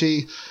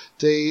trilogy,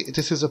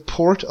 this is a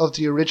port of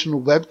the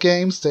original web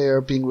games. They are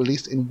being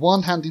released in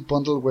one handy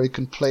bundle where you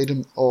can play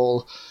them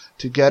all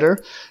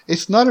together.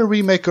 It's not a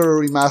remake or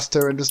a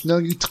remaster, and there's no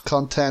new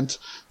content,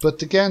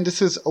 but again, this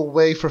is a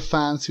way for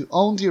fans who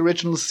own the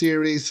original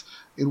series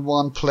in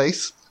one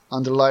place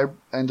in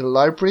the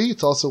library.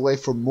 It's also a way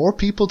for more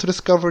people to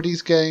discover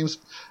these games,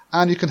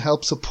 and you can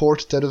help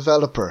support the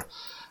developer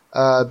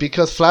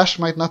because Flash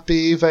might not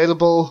be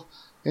available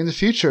in the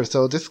future.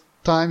 So this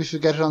time, if you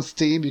get it on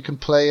Steam, you can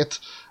play it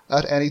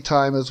at any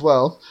time as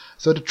well.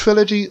 So the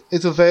trilogy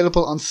is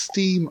available on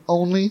Steam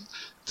only.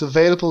 It's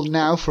available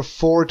now for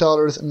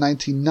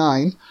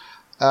 $4.99.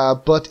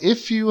 But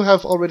if you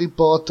have already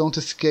bought Don't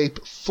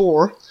Escape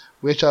 4,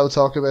 which I'll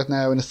talk about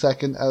now in a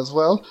second as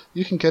well,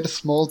 you can get a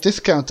small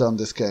discount on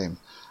this game.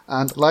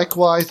 And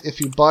likewise, if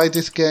you buy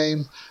this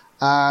game,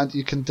 and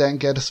you can then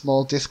get a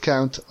small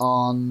discount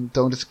on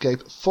Don't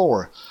Escape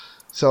 4.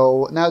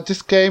 So now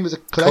this game is a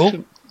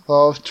collection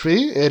of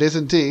 3. It is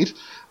indeed.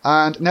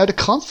 And now the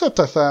concept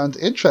I found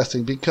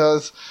interesting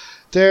because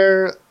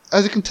there,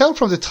 as you can tell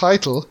from the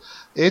title,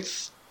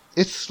 it's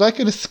like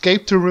an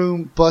escape the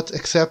room, but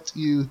except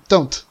you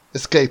don't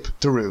escape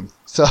the room.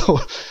 So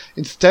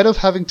instead of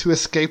having to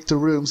escape the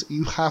rooms,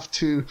 you have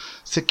to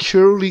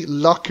securely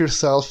lock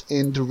yourself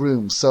in the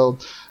room. So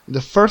in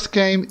the first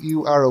game,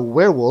 you are a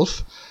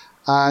werewolf,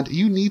 and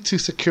you need to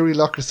securely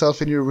lock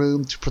yourself in your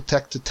room to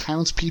protect the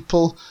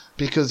townspeople,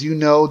 because you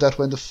know that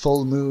when the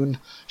full moon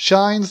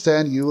shines,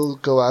 then you will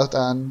go out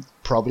and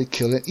probably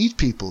kill and eat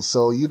people.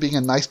 So you being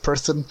a nice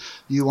person,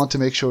 you want to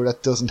make sure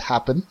that doesn't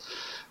happen.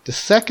 The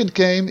second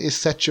game is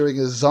set during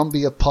a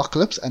zombie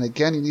apocalypse, and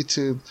again you need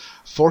to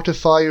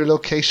fortify your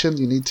location,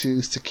 you need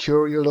to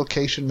secure your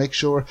location, make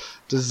sure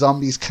the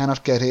zombies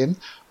cannot get in.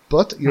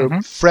 But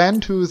your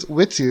friend who's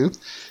with you,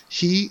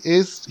 he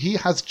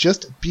has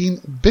just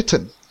been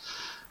bitten.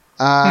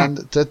 And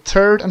the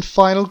third and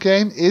final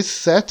game is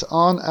set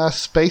on a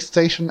space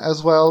station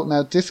as well.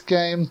 Now this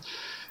game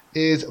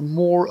is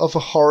more of a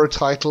horror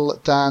title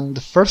than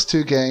the first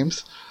two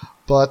games,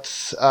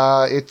 but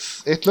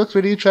it looks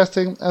really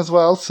interesting as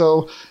well.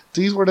 So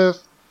these were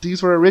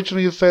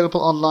originally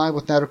available online,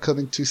 but now they're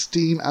coming to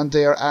Steam, and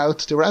they were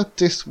out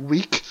this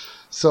week.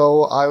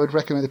 So I would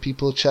recommend that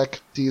people check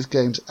these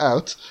games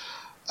out.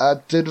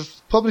 The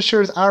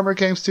publishers Armour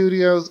Game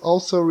Studios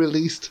also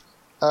released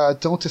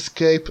Don't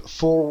Escape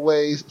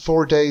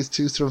 4 Days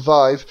to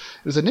Survive.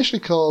 It was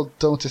initially called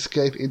Don't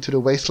Escape Into the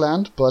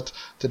Wasteland, but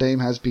the name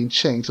has been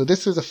changed. So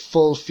this is a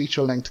full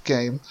feature-length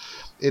game.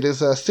 It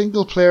is a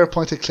single-player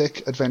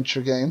point-and-click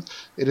adventure game.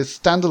 It is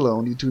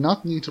standalone. You do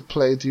not need to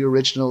play the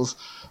originals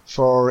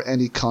for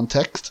any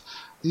context.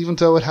 Even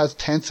though it has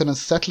tense and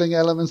unsettling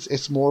elements,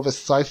 it's more of a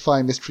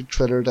sci-fi mystery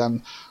thriller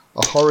than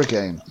a horror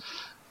game.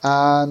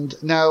 And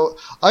now,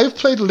 I've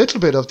played a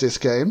little bit of this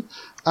game,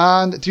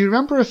 and do you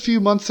remember a few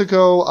months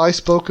ago I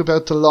spoke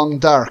about The Long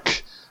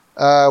Dark?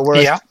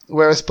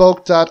 Where I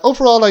spoke that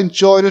overall I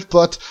enjoyed it,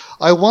 but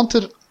I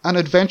wanted an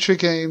adventure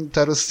game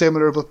that was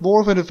similar, but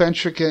more of an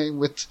adventure game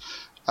with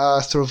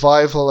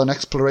survival and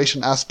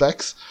exploration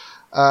aspects,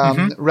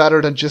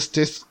 rather than just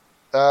this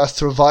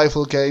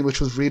survival game, which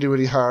was really,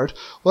 really hard.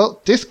 Well,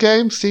 this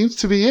game seems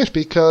to be it,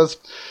 because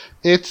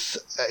it's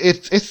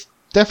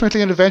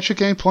definitely an adventure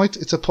game.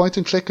 It's a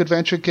point-and-click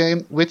adventure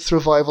game with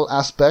survival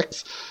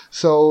aspects.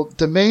 So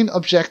the main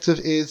objective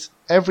is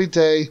every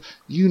day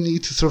you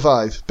need to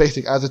survive,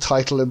 basically, as the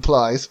title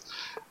implies.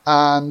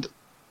 And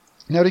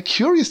now the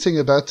curious thing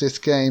about this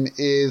game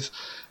is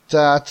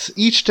that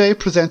each day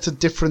presents a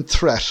different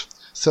threat.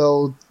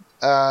 So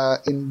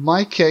in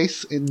my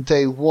case, in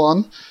day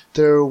one,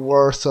 there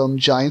were some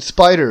giant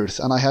spiders,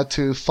 and I had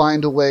to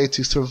find a way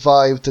to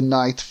survive the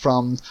night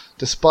from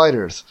the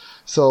spiders.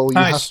 So you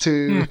have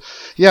to,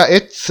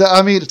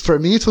 for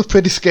me it was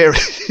pretty scary.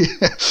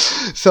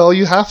 So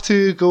you have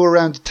to go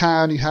around the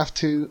town, you have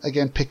to,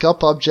 again, pick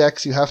up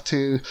objects, you have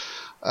to,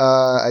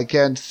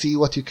 again, see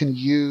what you can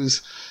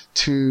use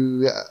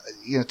to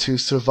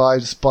survive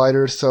the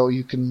spiders. So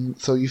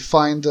you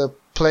find a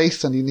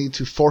place and you need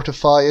to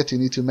fortify it. You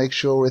need to make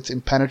sure it's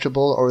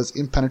impenetrable or as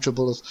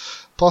impenetrable as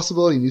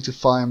possible. You need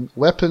to find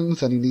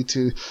weapons and you need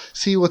to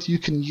see what you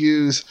can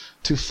use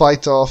to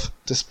fight off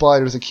the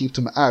spiders and keep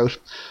them out.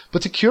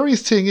 But the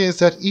curious thing is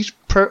that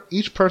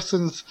each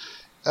person's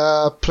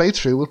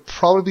playthrough will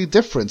probably be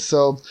different.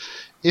 So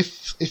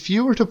if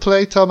you were to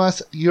play,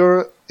 Thomas,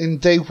 you're in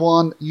day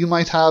one, you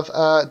might have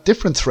a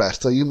different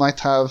threat. So you might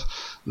have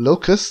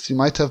locusts, you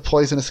might have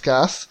poisonous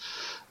gas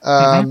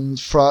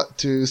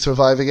to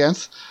survive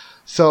against.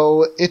 So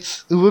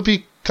it would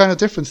be kind of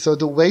different. So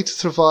the way to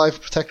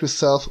survive, protect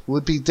yourself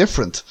would be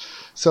different.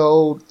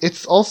 So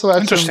it's also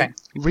adds some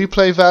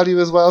replay value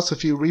as well. So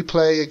if you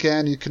replay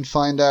again, you can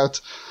find out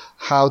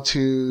how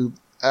to,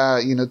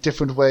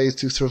 different ways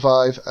to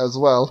survive as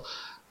well.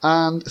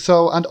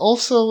 And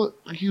also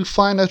you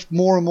find out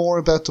more and more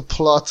about the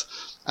plot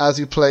as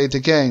you play the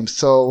game.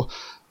 So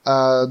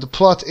the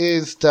plot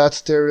is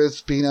that there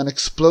has been an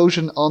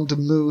explosion on the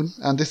moon,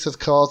 and this has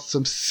caused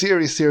some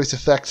serious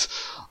effects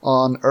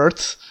on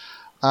Earth.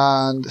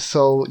 And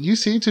so you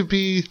seem to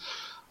be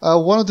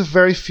one of the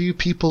very few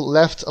people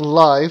left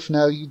alive.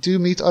 Now, you do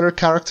meet other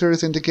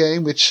characters in the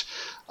game, which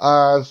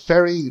are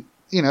very,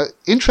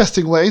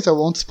 interesting ways. I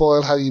won't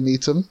spoil how you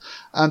meet them.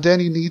 And then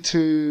you need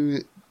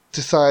to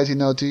decide,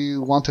 do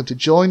you want them to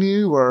join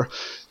you, or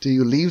do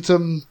you leave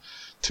them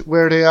to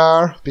where they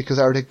are? Because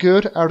are they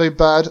good? Are they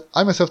bad?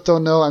 I myself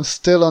don't know. I'm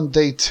still on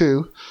day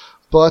 2.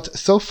 But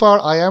so far,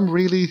 I am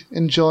really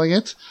enjoying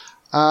it.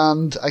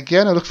 And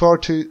again, I look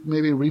forward to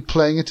maybe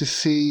replaying it to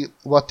see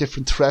what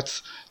different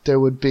threats there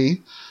would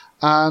be.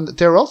 And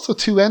there are also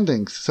 2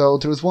 endings. So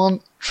there is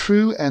one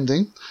true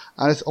ending,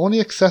 and it's only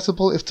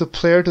accessible if the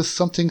player does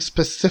something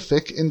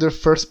specific in their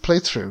first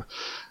playthrough.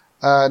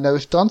 Now,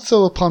 if done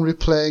so upon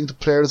replaying, the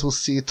players will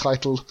see a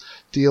title,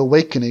 The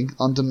Awakening,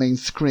 on the main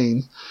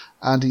screen,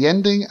 and the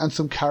ending and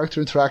some character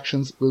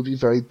interactions will be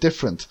very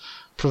different,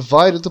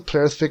 provided the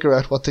players figure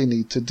out what they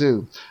need to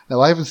do.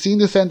 Now, I haven't seen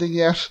this ending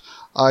yet.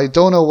 I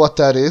don't know what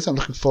that is. I'm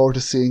looking forward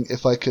to seeing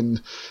if I can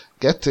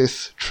get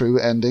this true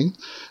ending.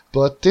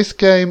 But this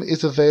game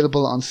is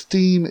available on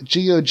Steam,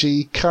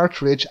 GOG,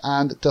 Cartridge,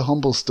 and the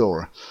Humble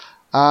Store.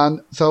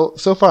 And so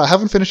far I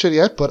haven't finished it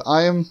yet, but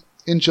I am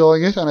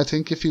enjoying it. And I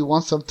think if you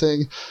want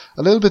something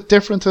a little bit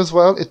different as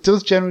well, it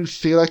does generally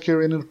feel like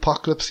you're in an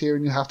apocalypse here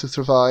and you have to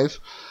survive.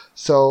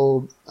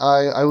 So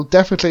I will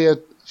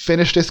definitely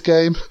finish this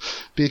game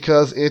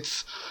because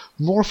it's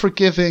more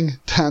forgiving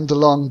than The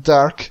Long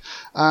Dark.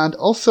 And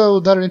also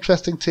another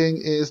interesting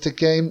thing is the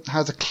game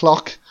has a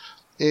clock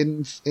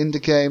in the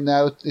game.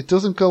 Now, it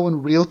doesn't go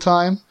in real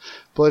time,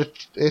 but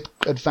it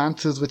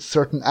advances with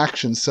certain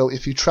actions. So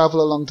if you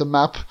travel along the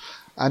map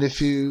and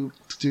if you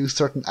do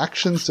certain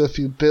actions, so if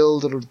you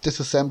build or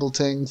disassemble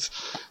things,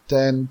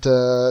 then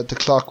the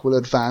clock will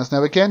advance.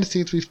 Now, again, it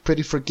seems to be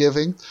pretty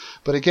forgiving,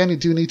 but again, you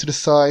do need to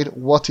decide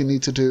what you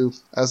need to do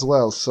as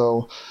well.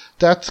 So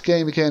that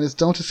game, again, is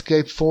Don't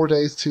Escape 4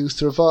 Days to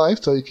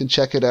Survive, so you can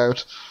check it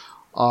out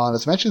on,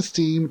 as mentioned,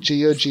 Steam,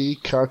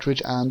 GOG,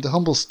 Cartridge, and the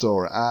Humble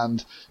Store.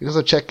 And you can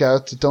also check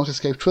out the Don't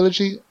Escape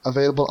trilogy,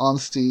 available on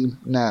Steam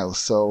now.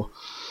 So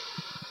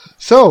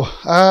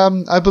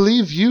I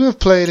believe you have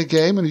played a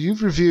game and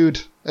you've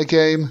reviewed a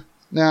game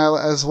now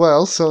as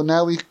well. So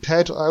now we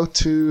head out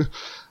to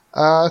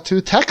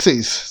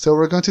taxis. So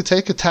we're going to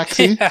take a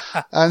taxi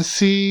and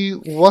see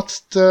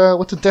what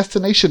the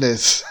destination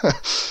is.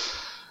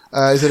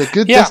 Is it a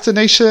good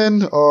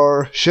destination,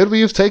 or should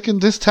we have taken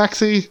this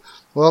taxi?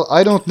 Well,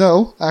 I don't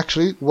know,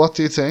 actually. What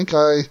do you think?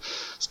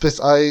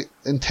 I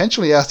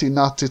intentionally asked you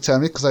not to tell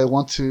me because I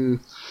want to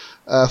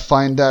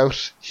find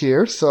out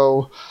here.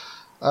 So,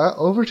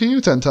 over to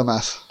you then,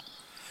 Thomas.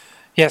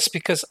 Yes,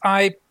 because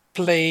I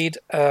played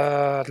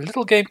a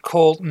little game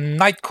called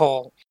Night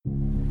Call.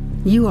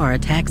 You are a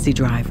taxi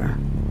driver.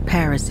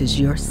 Paris is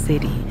your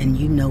city, and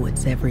you know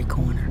its every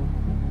corner.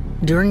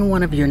 During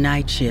one of your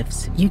night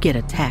shifts, you get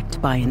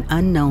attacked by an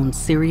unknown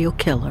serial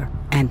killer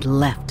and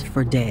left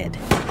for dead.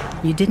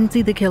 You didn't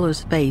see the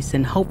killer's face,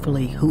 and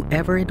hopefully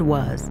whoever it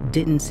was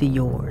didn't see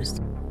yours.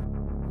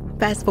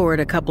 Fast forward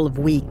a couple of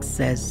weeks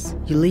as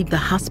you leave the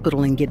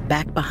hospital and get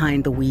back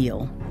behind the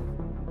wheel.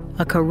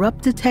 A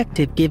corrupt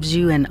detective gives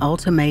you an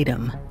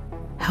ultimatum.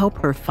 Help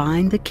her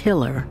find the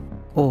killer,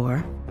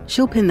 or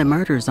she'll pin the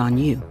murders on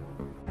you.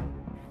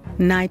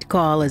 Night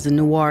Call is a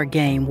noir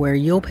game where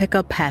you'll pick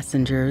up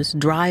passengers,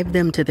 drive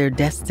them to their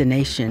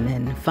destination,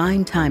 and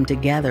find time to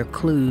gather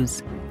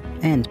clues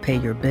and pay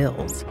your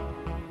bills.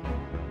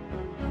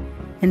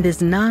 In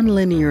this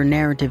non-linear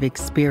narrative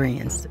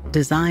experience,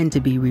 designed to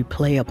be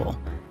replayable,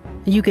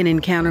 you can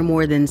encounter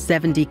more than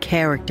 70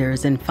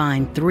 characters and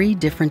find 3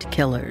 different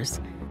killers.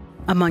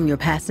 Among your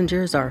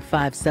passengers are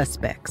 5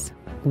 suspects,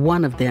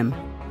 one of them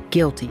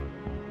guilty,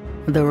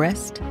 the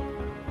rest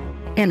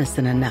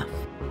innocent enough.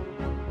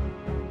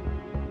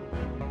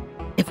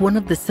 If one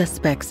of the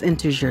suspects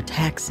enters your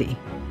taxi,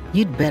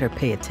 you'd better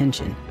pay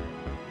attention.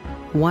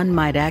 One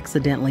might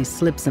accidentally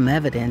slip some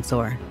evidence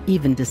or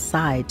even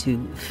decide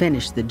to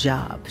finish the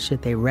job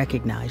should they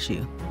recognize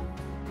you.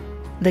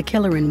 The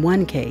killer in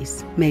one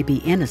case may be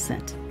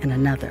innocent in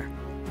another.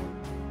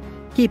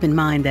 Keep in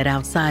mind that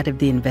outside of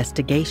the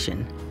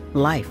investigation,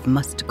 life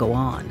must go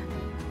on.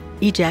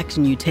 Each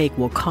action you take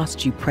will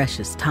cost you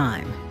precious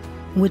time.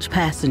 Which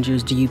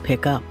passengers do you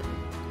pick up?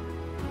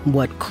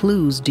 What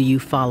clues do you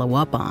follow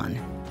up on?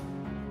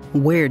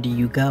 Where do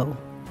you go?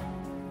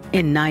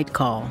 In Night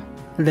Call,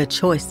 the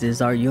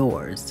choices are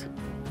yours.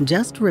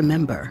 Just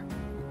remember,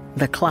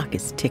 the clock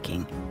is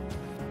ticking.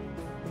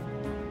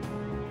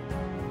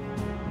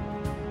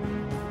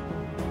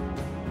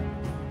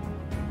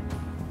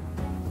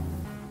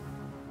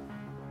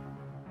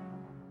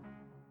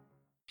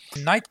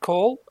 Night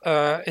Call,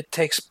 it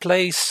takes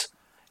place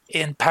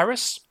in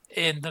Paris.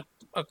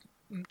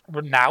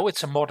 Now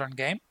it's a modern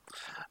game,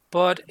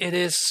 but it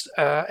is.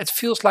 It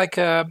feels like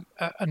a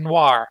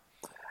noir,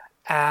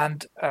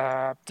 and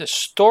the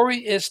story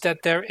is that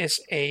there is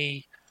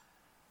a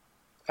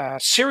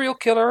serial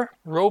killer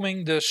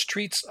roaming the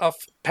streets of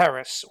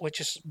Paris,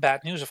 which is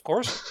bad news, of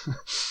course.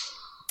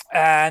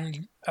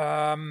 And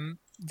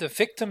the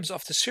victims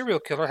of the serial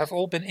killer have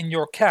all been in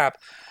your cab,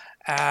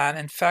 and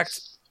in fact,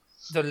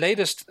 the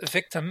latest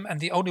victim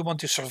and the only one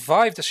to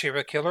survive the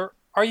serial killer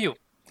are you.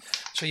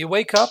 So you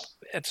wake up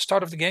at the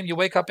start of the game. You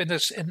wake up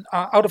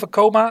out of a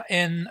coma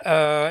in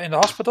the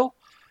hospital,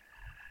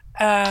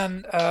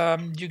 and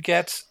you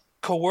get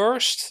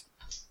coerced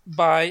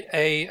by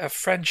a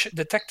French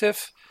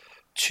detective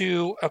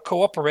to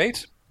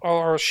cooperate,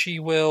 or she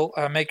will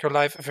make your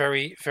life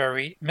very,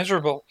 very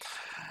miserable.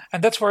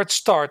 And that's where it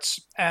starts.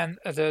 And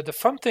the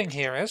fun thing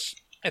here is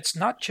it's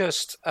not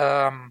just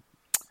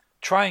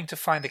trying to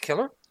find a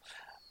killer.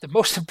 The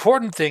most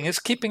important thing is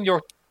keeping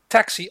your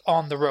taxi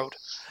on the road.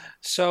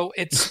 So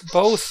it's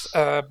both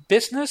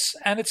business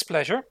and it's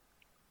pleasure.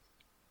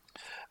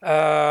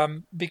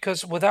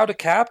 Because without a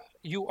cab,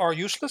 you are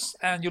useless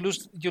and you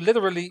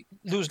literally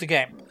lose the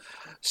game.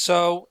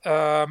 So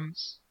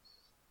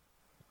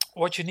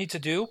what you need to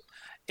do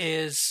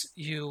is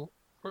you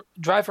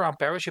drive around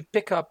Paris, you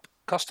pick up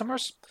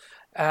customers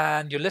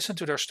and you listen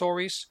to their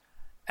stories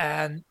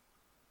and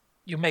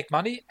you make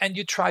money and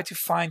you try to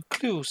find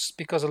clues,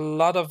 because a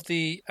lot of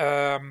the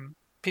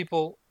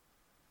people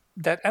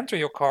that enter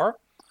your car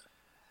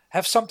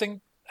have something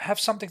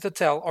to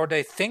tell, or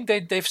they think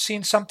they've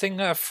seen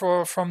something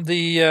from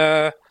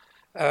the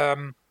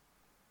that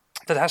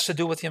has to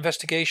do with the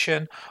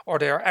investigation, or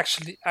they are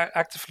actually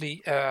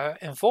actively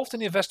involved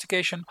in the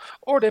investigation,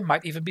 or they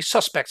might even be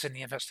suspects in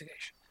the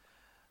investigation.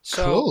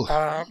 So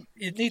cool.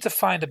 You need to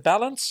find a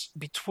balance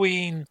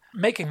between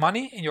making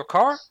money in your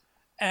car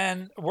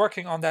and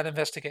working on that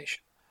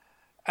investigation.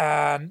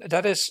 And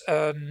that is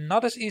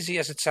not as easy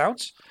as it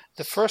sounds.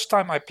 The first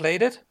time I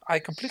played it, I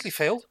completely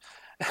failed.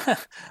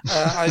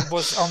 I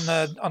was on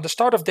the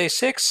start of day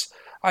 6.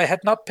 I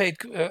had not paid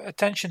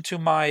attention to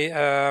my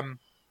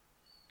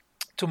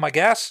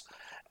gas,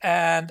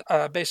 and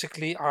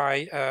basically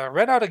I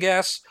ran out of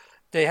gas.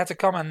 They had to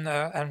come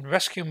and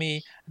rescue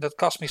me. That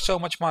cost me so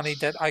much money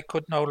that I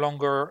could no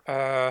longer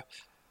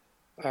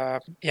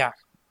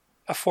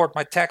afford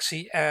my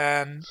taxi,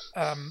 and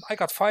I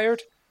got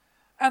fired,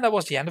 and that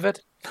was the end of it.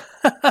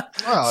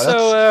 Wow,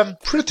 so,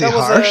 that's pretty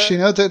harsh.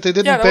 They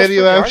didn't bail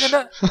you out.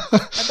 And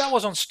that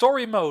was on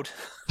story mode.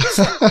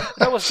 So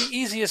that was the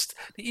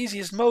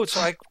easiest mode.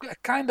 So I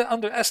kind of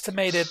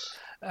underestimated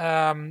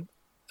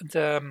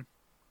the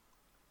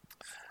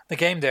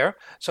game there.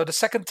 So the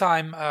second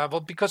time,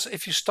 because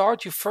if you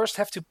start, you first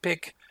have to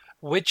pick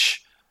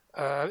which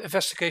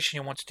investigation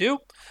you want to do,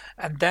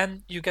 and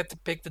then you get to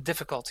pick the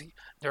difficulty.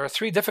 There are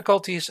 3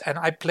 difficulties, and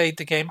I played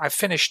the game. I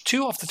finished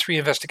 2 of the 3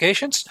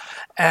 investigations,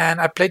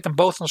 and I played them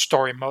both on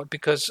story mode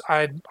because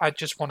I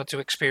just wanted to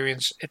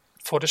experience it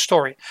for the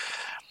story.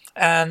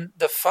 And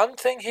the fun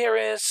thing here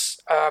is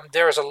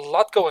there is a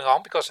lot going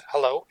on because,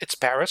 hello, it's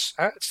Paris.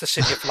 It's the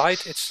city of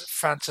light. It's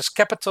France's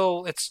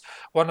capital. It's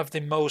one of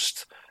the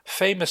most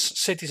famous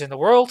cities in the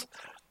world.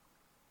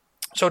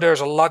 So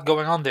there's a lot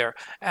going on there.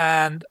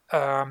 And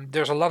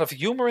there's a lot of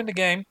humor in the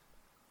game.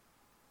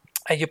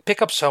 And you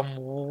pick up some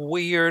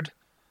weird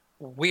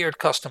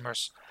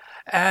customers.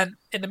 And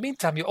in the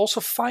meantime, you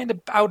also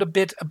find out a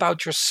bit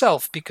about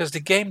yourself, because the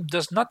game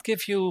does not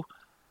give you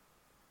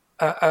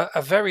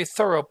a very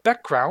thorough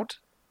background,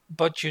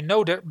 but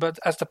but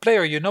as the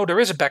player, there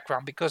is a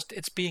background because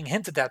it's being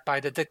hinted at by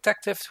the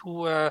detective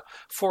who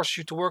forced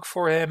you to work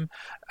for him,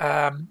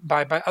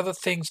 by other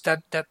things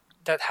that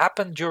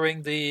happened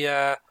during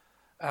the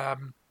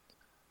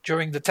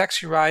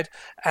taxi ride,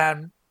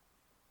 and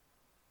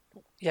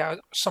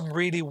some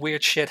really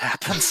weird shit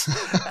happens,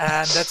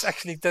 and that's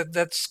actually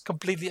that's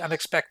completely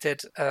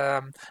unexpected,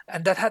 and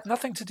that had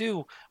nothing to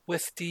do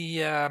with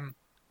the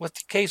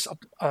case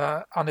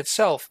on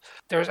itself.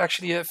 There is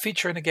actually a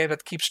feature in the game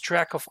that keeps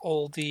track of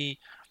all the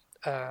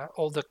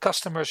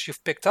customers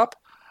you've picked up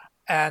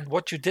and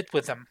what you did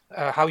with them,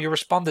 how you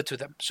responded to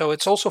them. So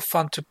it's also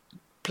fun to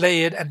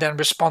play it and then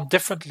respond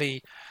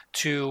differently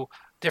to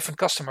different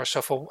customers.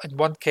 So in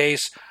one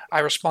case, I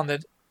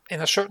responded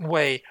in a certain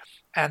way,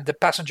 and the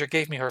passenger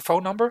gave me her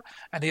phone number,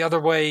 and the other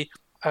way,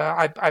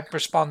 I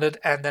responded,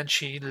 and then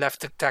she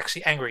left the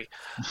taxi angry.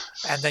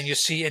 And then you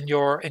see in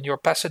your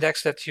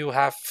Passadex that you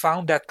have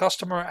found that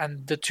customer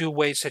and the 2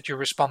 ways that you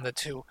responded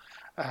to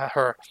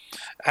her.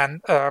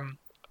 And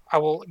I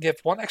will give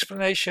one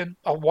explanation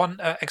or one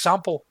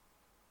example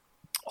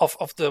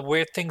of the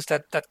weird things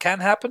that can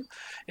happen.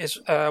 Is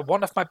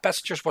one of my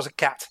passengers was a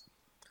cat.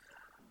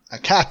 A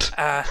cat?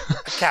 A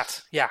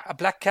cat, yeah, a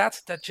black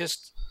cat that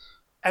just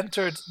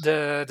entered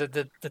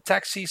the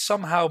taxi,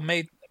 somehow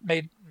made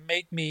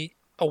me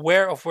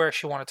aware of where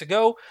she wanted to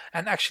go,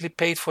 and actually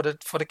paid for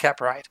the cab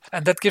ride.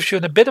 And that gives you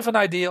a bit of an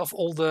idea of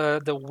all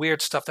the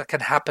weird stuff that can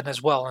happen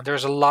as well. And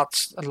there's a lot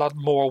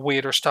more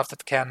weirder stuff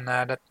that can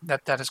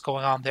that is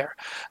going on there.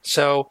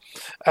 So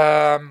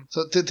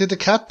so did the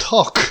cat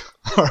talk,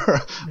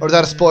 or is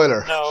that a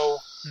spoiler?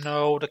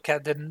 No, the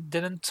cat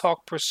didn't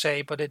talk per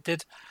se, but it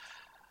did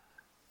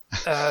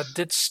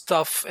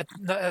stuff.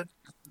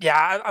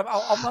 Yeah,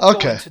 I'll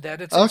not go into that.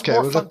 It's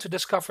more fun to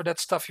discover that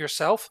stuff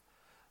yourself.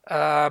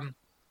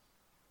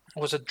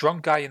 Was a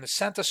drunk guy in a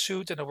Santa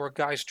suit, and there were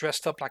guys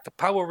dressed up like the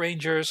Power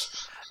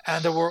Rangers,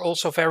 and there were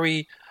also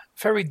very,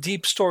 very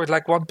deep stories.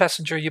 Like one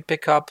passenger you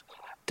pick up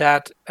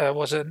that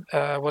was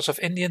of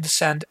Indian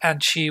descent,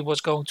 and she was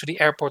going to the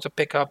airport to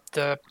pick up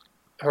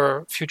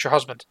her future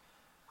husband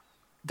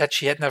that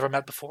she had never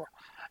met before,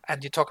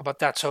 and you talk about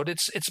that. So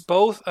it's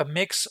both a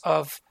mix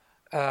of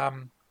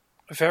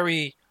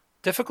very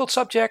difficult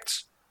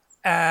subjects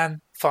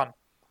and fun.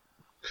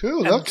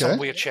 Cool. And okay. some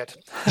weird shit.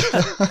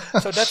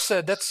 So that's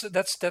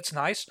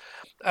nice.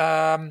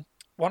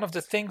 One of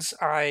the things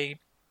I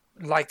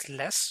liked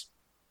less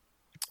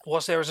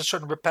was there is a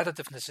certain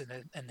repetitiveness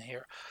in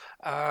here.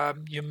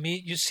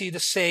 You see the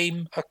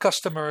same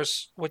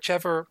customers,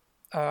 whichever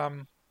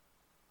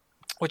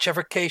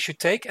case you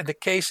take, and the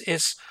case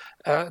is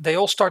they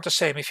all start the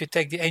same. If you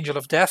take the Angel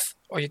of Death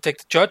or you take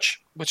the Judge,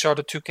 which are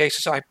the 2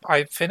 cases I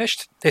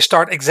finished, they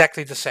start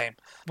exactly the same.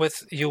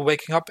 With you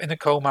waking up in a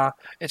coma,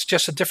 it's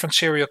just a different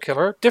serial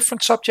killer,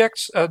 different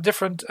subjects,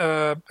 different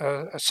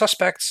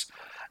suspects,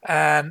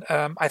 and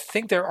I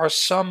think there are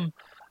some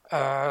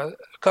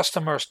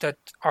customers that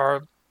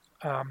are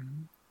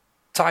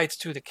tied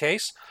to the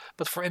case.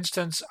 But for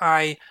instance,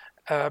 the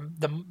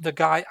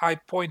guy I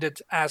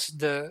pointed as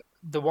the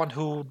one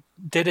who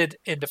did it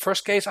in the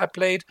first case I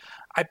played,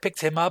 I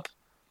picked him up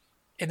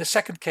in the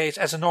second case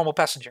as a normal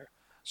passenger.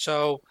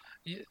 So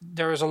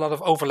there is a lot of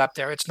overlap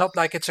there. It's not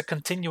like it's a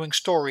continuing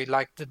story,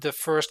 like the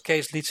first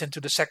case leads into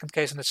the second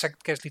case and the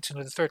second case leads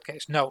into the third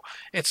case. No,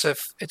 it's a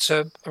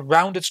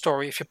rounded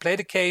story. If you play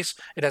the case,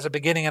 it has a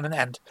beginning and an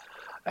end,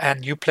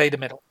 and you play the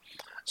middle.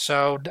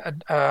 So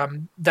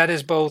that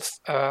is both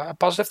a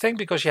positive thing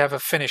because you have a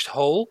finished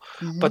whole,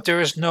 but there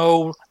is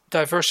no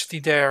diversity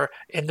there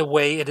in the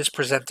way it is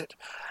presented.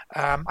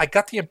 I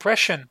got the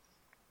impression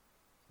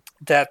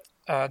that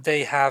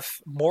they have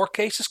more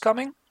cases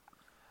coming,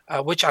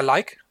 which I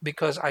like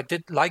because I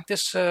did like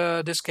this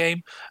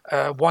game.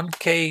 To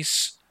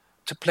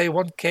play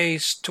one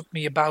case took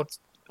me about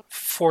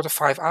 4 to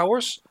 5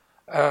 hours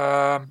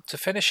to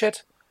finish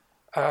it.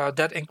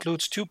 That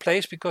includes 2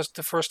 plays because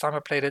the first time I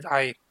played it,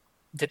 I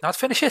did not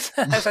finish it,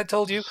 as I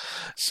told you.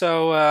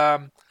 So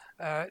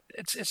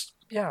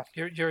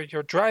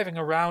you're driving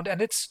around,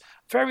 and it's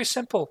very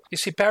simple. You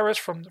see Paris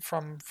from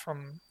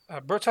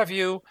bird's eye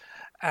view,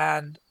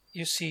 and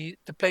you see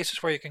the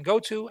places where you can go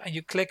to, and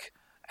you click,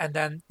 and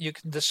then you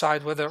can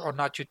decide whether or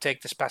not you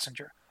take this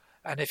passenger.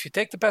 And if you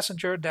take the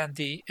passenger, then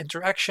the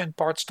interaction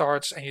part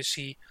starts, and you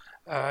see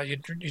you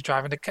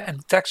drive in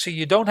the taxi.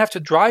 You don't have to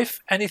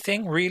drive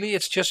anything really.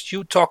 It's just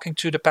you talking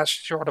to the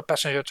passenger, or the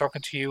passenger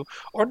talking to you,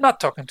 or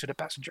not talking to the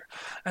passenger.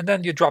 And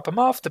then you drop him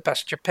off. The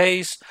passenger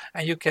pays,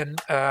 and you can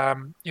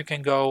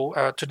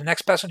go to the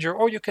next passenger,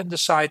 or you can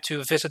decide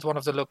to visit one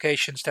of the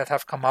locations that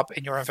have come up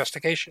in your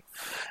investigation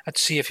and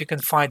see if you can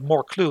find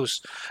more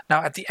clues.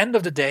 Now, at the end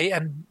of the day,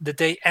 and the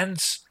day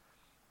ends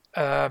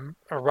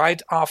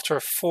right after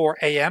 4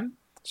 a.m.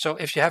 So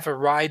if you have a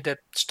ride that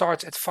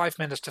starts at 5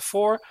 minutes to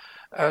 4,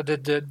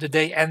 the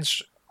day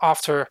ends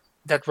after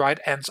that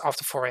ride ends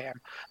after 4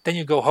 a.m. Then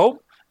you go home,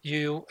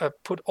 you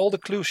put all the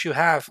clues you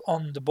have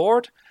on the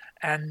board,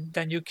 and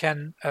then you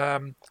can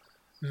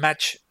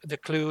match the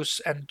clues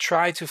and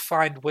try to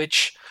find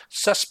which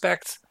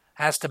suspect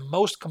has the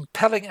most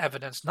compelling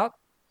evidence. Not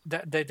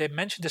that they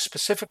mentioned this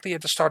specifically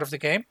at the start of the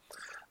game,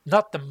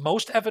 not the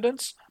most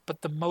evidence,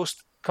 but the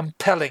most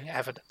compelling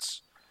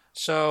evidence.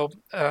 So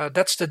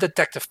that's the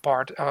detective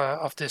part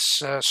of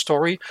this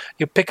story.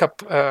 You pick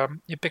up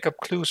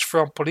clues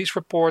from police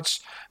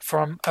reports,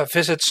 from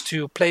visits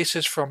to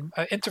places, from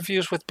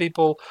interviews with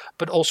people,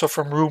 but also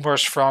from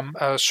rumors from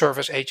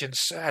service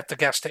agents at the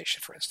gas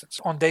station, for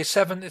instance. On day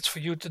 7, it's for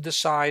you to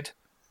decide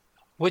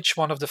which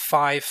one of the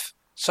 5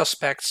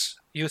 suspects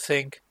you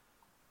think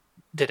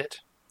did it.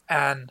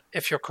 And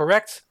if you're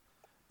correct,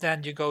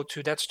 then you go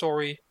to that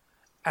story.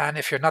 And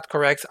if you're not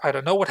correct, I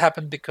don't know what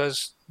happened,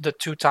 because the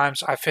 2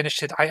 times I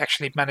finished it, I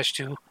actually managed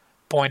to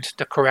point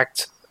the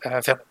correct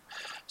villain.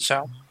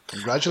 So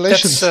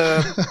congratulations.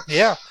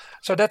 yeah,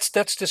 So that's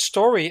the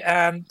story,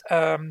 and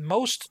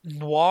most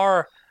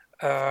noir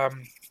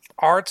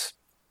art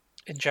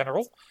in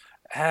general,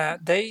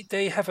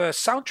 they have a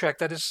soundtrack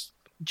that is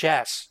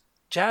jazz.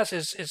 Jazz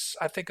is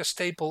I think a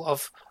staple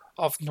of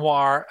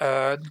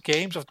noir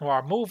games, of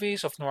noir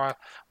movies, of noir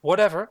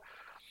whatever.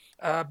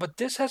 But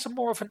this has a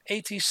more of an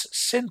 80s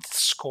synth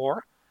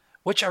score,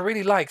 which I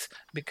really liked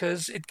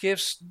because it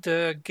gives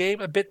the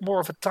game a bit more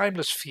of a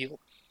timeless feel.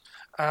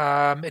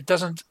 It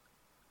doesn't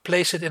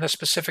place it in a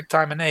specific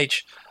time and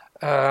age.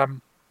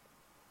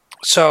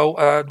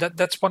 So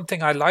that's one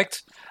thing I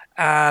liked,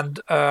 and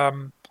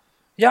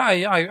yeah,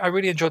 I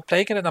really enjoyed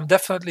playing it, and I'm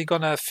definitely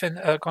gonna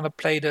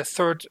play the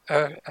third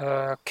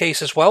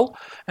case as well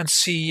and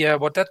see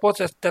what that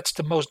was. That's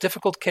the most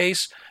difficult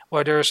case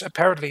where there's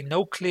apparently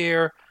no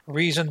clear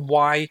reason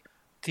why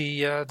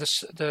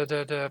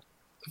the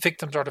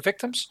victims are the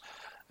victims.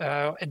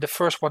 In the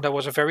first one, there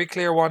was a very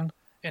clear one.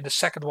 In the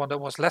second one, that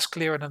was less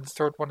clear, and in the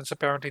third one, it's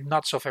apparently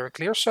not so very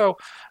clear. So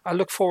I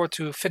look forward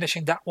to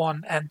finishing that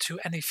one and to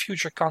any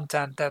future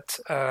content that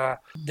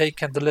they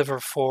can deliver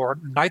for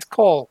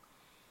Nightcall.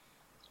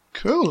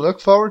 Cool.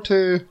 Look forward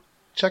to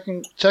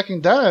checking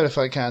that out if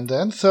I can.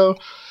 Then, so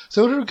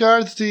with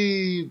regards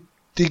the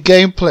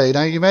gameplay,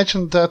 now you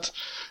mentioned that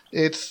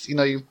it's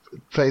you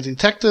play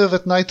detective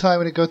at nighttime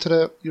when you go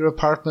to your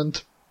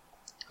apartment,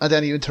 and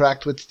then you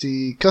interact with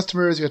the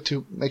customers. You have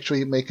to make sure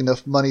you make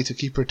enough money to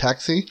keep your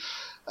taxi.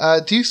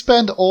 Do you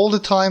spend all the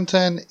time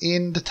then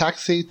in the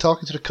taxi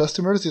talking to the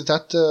customers? Is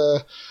that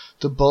the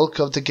bulk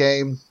of the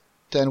game?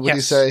 Then would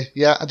you say,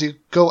 yeah? And do you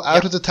go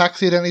out of the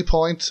taxi at any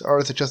point, or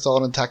is it just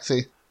all in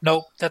taxi?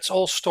 No, that's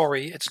all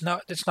story. It's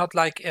not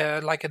like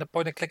in the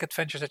point and click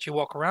adventures that you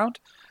walk around.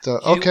 So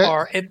okay,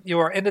 you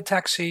are in the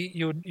taxi.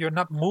 You're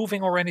not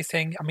moving or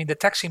anything. I mean, the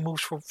taxi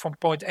moves from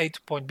point A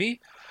to point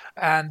B,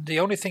 and the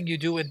only thing you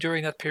do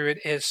during that period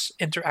is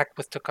interact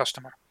with the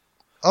customer.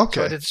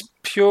 Okay. So it's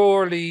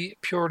purely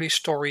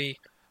story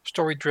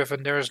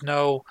driven. There is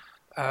no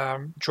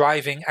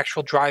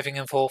actual driving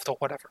involved or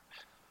whatever.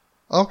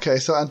 Okay,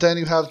 so and then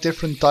you have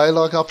different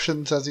dialogue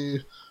options as you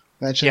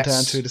mentioned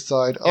down to the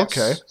side. Yes.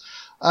 Okay.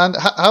 And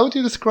how do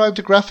you describe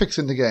the graphics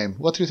in the game?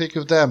 What do you think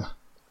of them?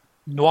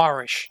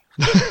 Noirish.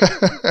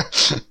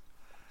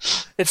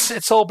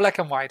 It's all black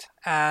and white,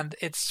 and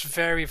it's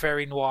very,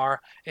 very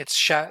noir.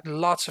 It's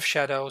lots of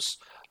shadows,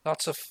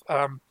 lots of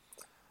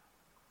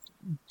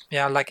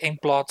like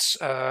ink blots,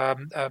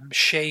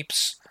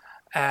 shapes,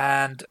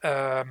 and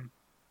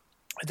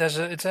it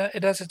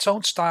has its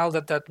own style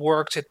that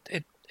works.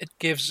 It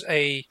gives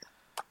a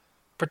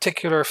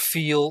particular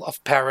feel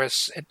of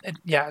Paris.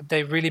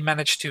 They really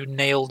managed to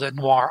nail the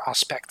noir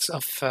aspects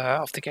of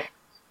the game.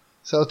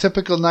 So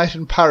typical night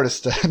in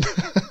Paris then.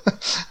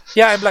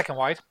 Yeah, in black and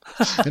white.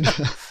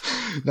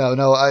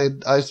 No,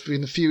 I've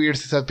been a few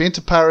years since I've been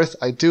to Paris.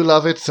 I do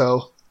love it,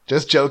 so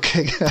just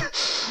joking.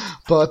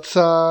 But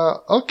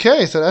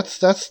okay, so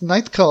that's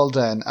Nightcall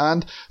then.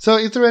 And so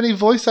is there any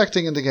voice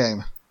acting in the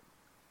game?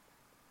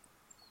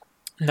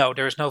 No,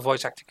 there is no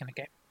voice acting in the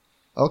game.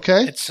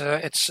 Okay. It's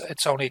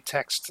only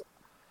text.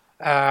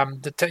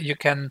 You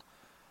can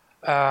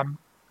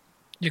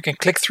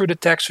click through the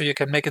text, or you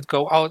can make it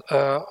go out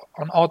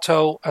on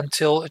auto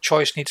until a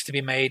choice needs to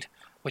be made,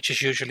 which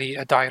is usually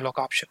a dialogue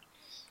option.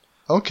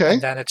 Okay.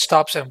 And then it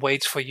stops and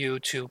waits for you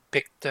to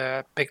pick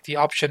the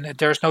option.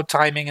 There's no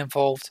timing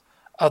involved,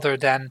 other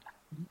than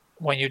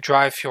when you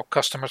drive your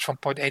customers from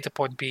point A to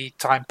point B,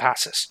 time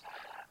passes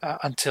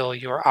until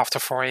you're after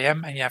 4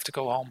 a.m. and you have to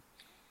go home.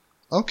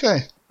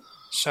 Okay.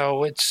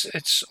 So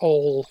it's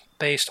all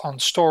based on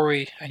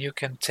story, and you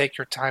can take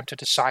your time to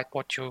decide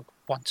what you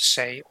want to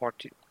say or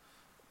do.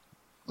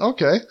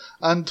 Okay,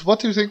 and what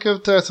do you think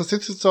of so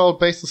since it's all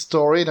based on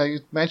story, now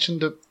you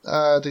mentioned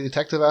the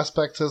detective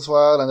aspects as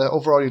well, and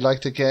overall you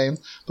liked the game,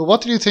 but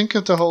what do you think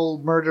of the whole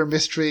murder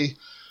mystery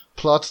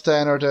plot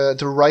then, or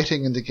the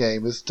writing in the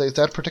game? Is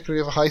that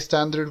particularly of a high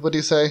standard, would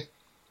you say?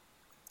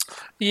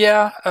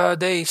 Yeah,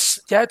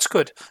 it's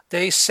good.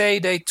 They say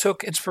they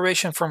took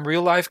inspiration from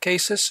real life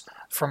cases,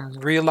 from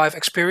real life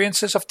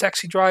experiences of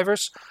taxi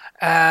drivers,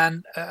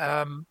 and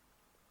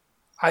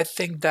I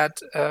think that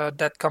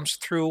that comes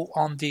through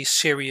on the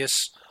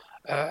serious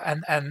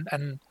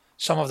and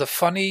some of the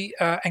funny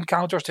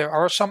encounters. There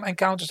are some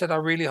encounters that I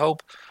really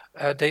hope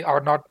they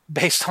are not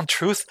based on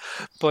truth,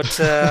 but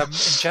in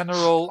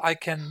general, I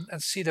can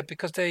see that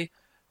because they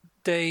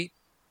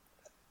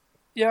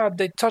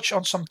touch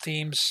on some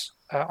themes.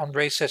 On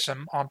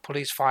racism, on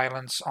police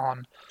violence,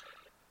 on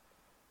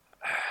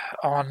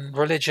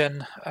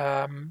religion.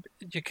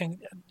 You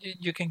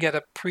can get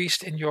a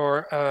priest in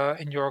your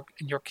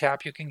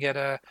cab. You can get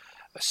a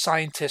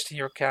scientist in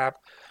your cab.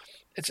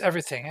 It's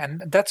everything,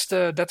 and that's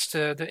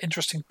the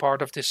interesting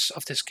part of this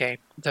game.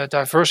 The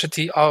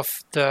diversity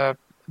of the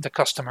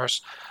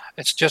customers.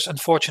 It's just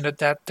unfortunate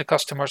that the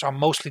customers are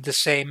mostly the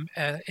same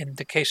in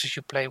the cases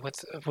you play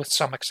with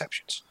some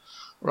exceptions.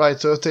 Right,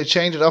 so if they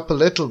change it up a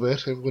little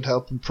bit, it would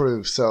help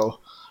improve. So,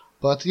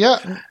 but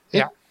yeah,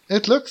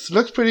 it looks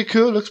pretty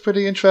cool, looks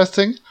pretty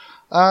interesting.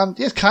 And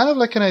it's kind of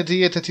like an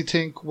idea that you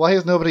think, why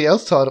has nobody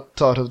else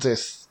thought of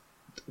this?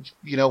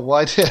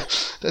 Why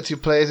that you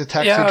play as a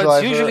taxi driver? Yeah,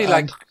 it's usually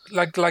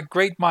like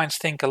great minds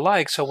think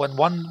alike. So when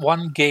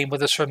one game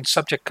with a certain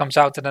subject comes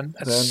out, and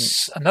then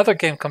another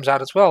game comes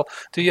out as well,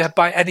 do you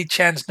by any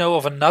chance know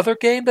of another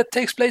game that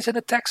takes place in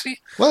a taxi?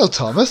 Well,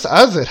 Thomas,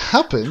 as it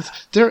happens,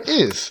 there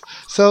is.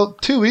 So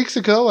 2 weeks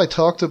ago, I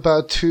talked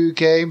about 2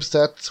 games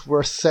that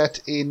were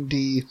set in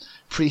the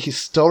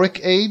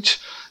prehistoric age.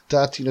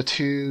 That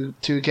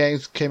two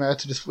games came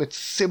out with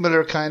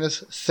similar kind of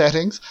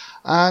settings,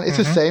 and it's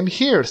the same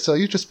here. So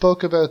you just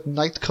spoke about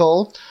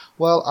Nightcall.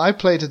 Well, I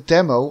played a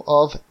demo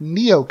of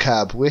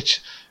Neocab,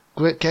 which,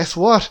 guess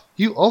what?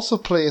 You also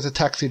play as a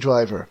taxi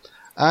driver,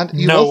 and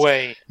no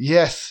way.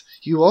 Yes,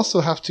 you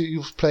also have to.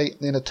 You play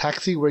in a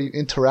taxi where you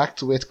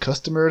interact with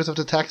customers of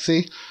the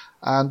taxi,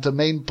 and the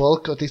main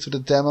bulk, at least with the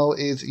demo,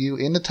 is you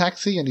in the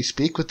taxi and you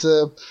speak with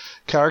the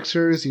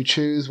characters. You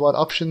choose what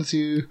options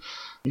you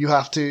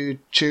have to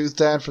choose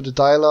then for the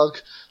dialogue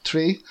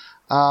tree,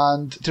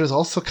 and there's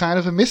also kind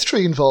of a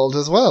mystery involved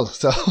as well.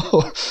 So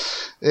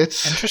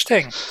it's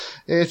interesting.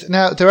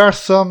 Now there are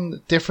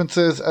some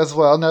differences as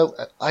well. Now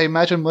I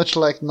imagine much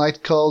like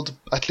Nightcall,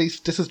 at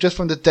least this is just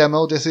from the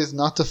demo. This is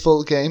not the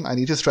full game. I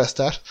need to stress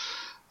that.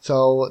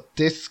 So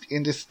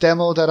in this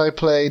demo that I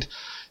played,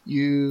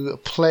 you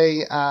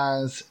play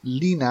as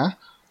Lina,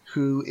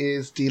 who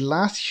is the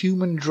last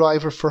human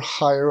driver for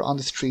hire on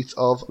the streets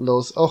of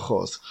Los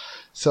Ojos.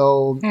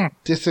 So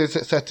this is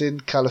set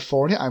in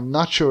California. I'm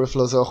not sure if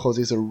Los Ojos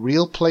is a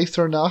real place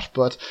or not,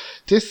 but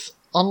this,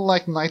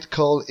 unlike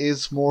Nightcall,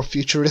 is more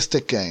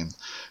futuristic game.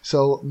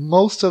 So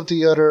most of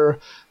the other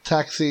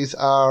taxis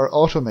are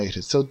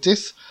automated. So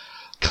this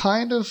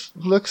kind of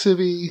looks to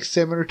be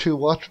similar to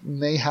what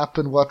may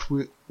happen,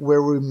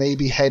 where we may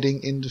be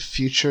heading in the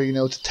future.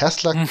 The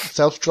Tesla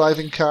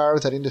self-driving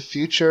cars, that in the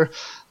future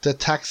the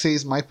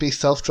taxis might be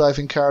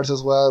self-driving cars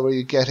as well, where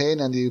you get in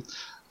and you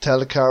tell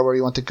the car where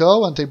you want to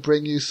go and they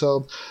bring you.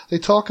 So they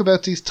talk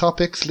about these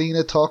topics.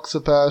 Lina talks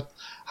about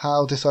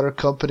how this other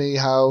company,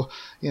 how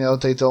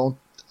they don't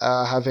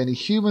have any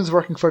humans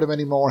working for them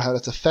anymore, how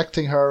that's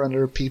affecting her and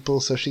other people.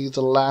 So she's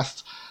the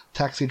last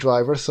taxi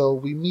driver. So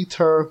we meet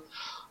her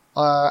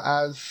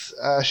as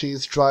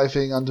she's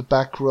driving on the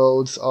back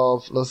roads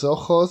of Los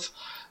Ojos.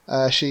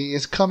 She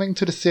is coming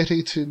to the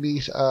city to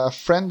meet a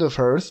friend of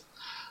hers.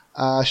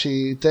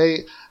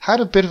 They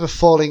had a bit of a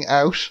falling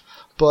out,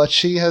 but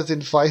she has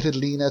invited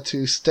Lina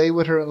to stay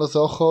with her in Los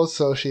Ojos,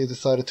 so she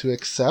decided to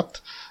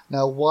accept.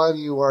 Now, while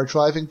you are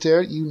driving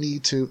there, you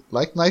need to,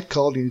 like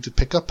Nightcall, you need to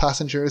pick up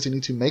passengers, you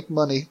need to make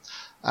money,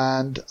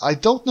 and I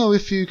don't know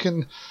if you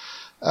can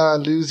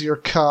lose your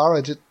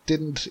car.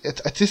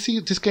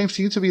 This game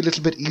seemed to be a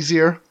little bit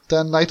easier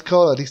than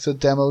Nightcall, at least the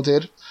demo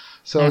did.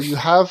 So you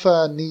have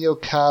a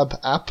Neocab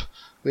app,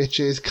 which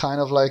is kind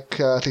of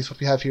like, at least what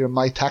we have here,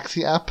 My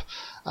Taxi app,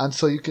 and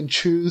so you can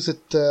choose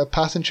the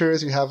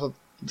passengers. You have a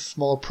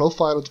small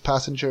profile of the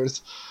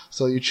passengers,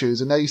 so you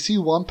choose, and now you see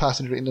one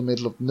passenger in the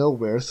middle of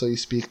nowhere, so you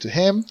speak to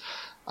him,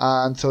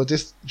 and so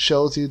this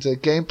shows you the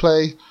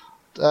gameplay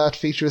that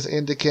features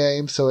in the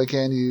game. So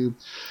again, you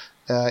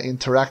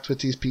interact with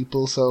these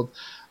people,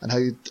 and how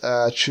you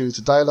choose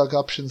the dialogue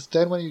options.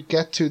 Then when you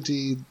get to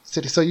the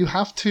city, so you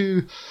have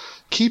to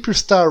keep your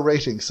star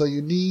rating, so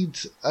you need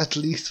at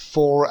least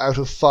 4 out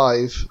of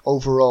 5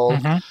 overall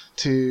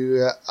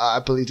to, I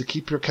believe, to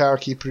keep your car,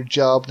 keep your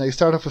job. Now you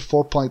start off with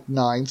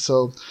 4.9,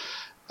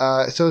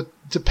 so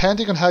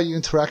depending on how you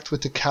interact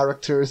with the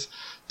characters,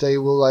 they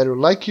will either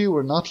like you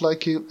or not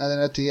like you, and then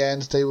at the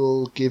end they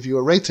will give you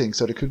a rating.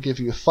 So they could give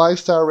you a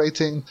 5-star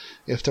rating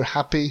if they're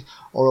happy,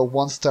 or a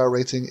 1-star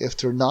rating if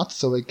they're not.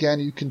 So again,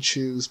 you can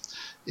choose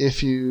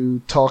if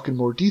you talk in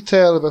more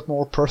detail about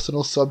more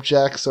personal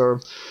subjects,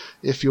 or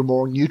if you're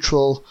more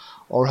neutral,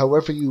 or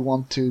however you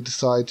want to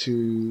decide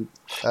to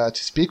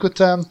speak with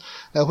them.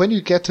 Now, when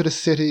you get to the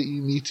city,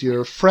 you meet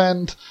your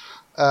friend,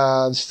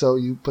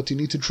 but you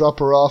need to drop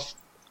her off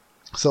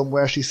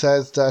somewhere. She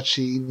says that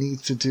she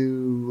needs to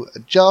do a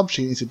job,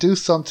 she needs to do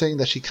something,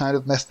 that she kind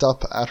of messed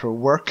up at her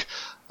work,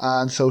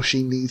 and so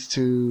she needs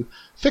to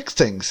fix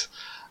things.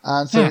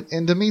 And so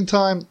in the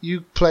meantime,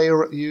 you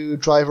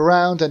drive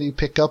around and you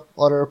pick up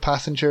other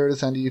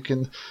passengers, and you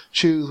can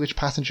choose which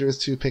passengers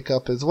to pick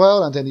up as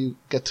well, and then you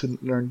get to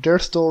learn their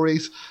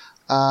stories,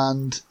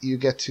 and you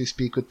get to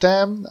speak with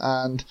them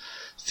and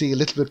see a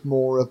little bit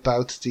more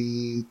about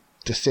the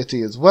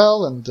city as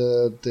well, and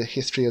the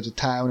history of the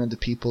town and the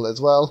people as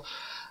well.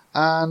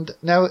 And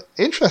now,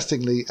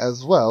 interestingly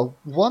as well,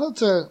 one of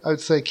the, I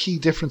would say, key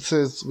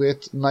differences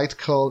with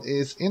Nightcall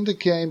is in the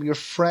game, your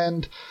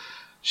friend,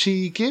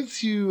 she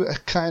gives you a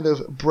kind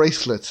of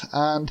bracelet,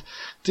 and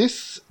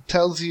this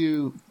tells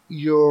you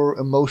your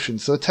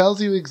emotions. So it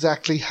tells you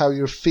exactly how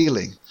you're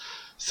feeling.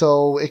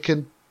 So it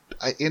can,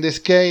 in this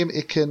game,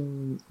 it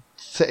can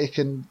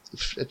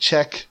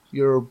check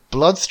your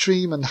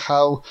bloodstream and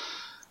how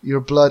your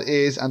blood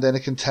is, and then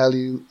it can tell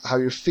you how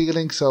you're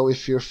feeling. So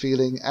if you're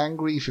feeling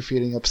angry, if you're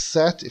feeling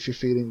upset, if you're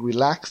feeling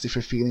relaxed, if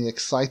you're feeling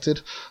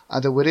excited,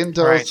 and then within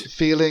those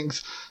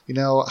feelings, you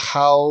know,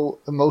 how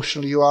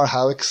emotional you are,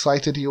 how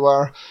excited you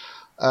are,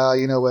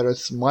 you know, whether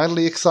it's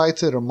mildly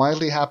excited or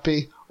mildly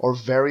happy or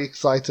very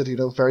excited, you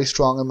know, very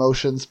strong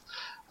emotions.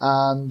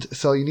 And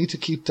so you need to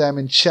keep them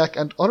in check,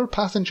 and other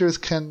passengers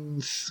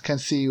can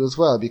see you as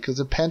well, because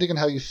depending on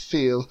how you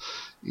feel,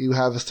 you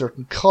have a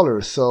certain color.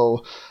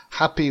 So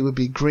happy would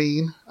be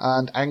green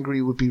and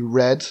angry would be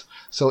red.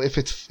 So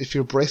if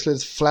your bracelet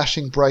is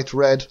flashing bright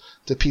red,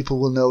 the people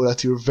will know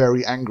that you're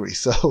very angry.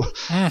 So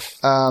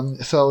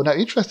so now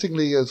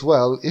interestingly as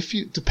well, if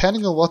you,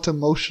 depending on what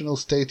emotional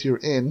state you're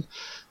in,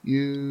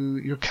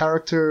 your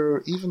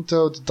character, even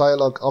though the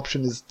dialogue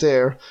option is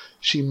there,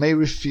 she may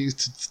refuse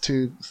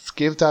to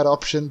give that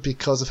option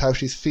because of how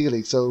she's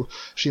feeling. So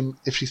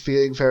if she's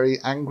feeling very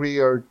angry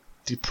or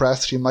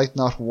depressed, she might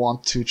not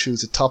want to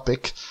choose a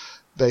topic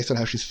based on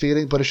how she's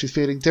feeling, but if she's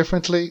feeling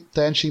differently,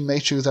 then she may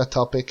choose that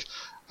topic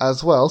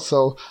as well.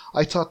 So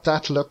I thought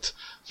that looked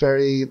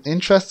very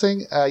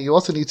interesting. You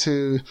also need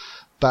to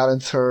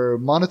balance her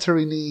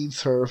monetary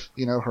needs, her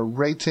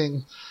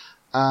rating,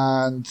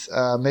 and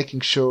making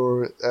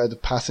sure the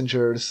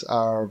passengers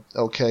are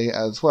okay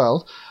as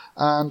well.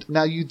 And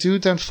now you do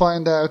then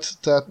find out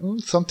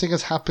that something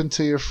has happened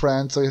to your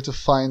friend, so you have to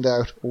find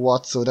out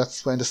what. So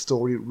that's when the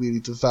story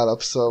really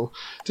develops. So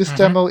this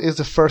demo is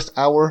the first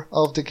hour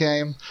of the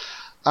game.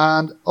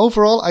 And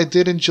overall, I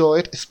did enjoy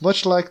it. It's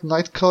much like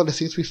Night Call. It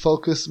seems to be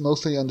focused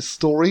mostly on the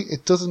story.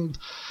 It doesn't,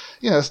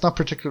 it's not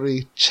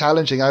particularly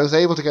challenging. I was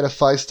able to get a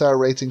 5-star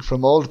rating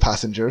from all the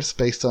passengers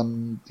based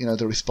on,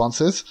 the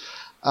responses.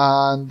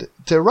 And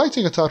the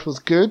writing I thought was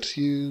good.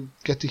 You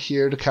get to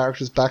hear the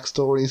characters'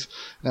 backstories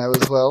now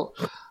as well.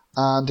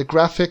 And the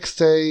graphics,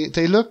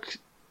 they look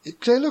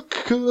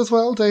cool as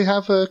well. They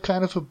have a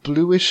kind of a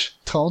bluish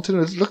tone to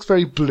them. It looks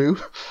very blue.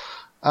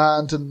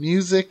 And the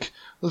music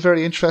was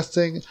very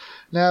interesting.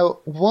 Now,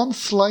 one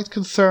slight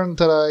concern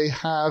that I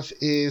have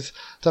is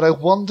that I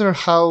wonder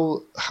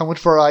how much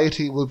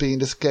variety will be in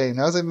this game.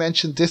 Now, as I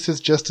mentioned, this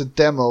is just a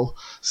demo,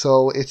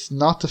 so it's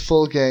not the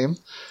full game.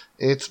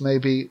 It's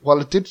maybe, while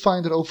it did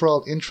find it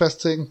overall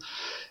interesting,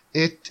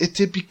 it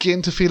did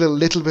begin to feel a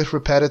little bit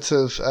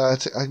repetitive. I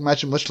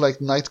imagine much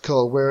like Night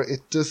Call, where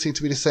it does seem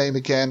to be the same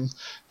again,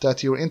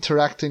 that you're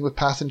interacting with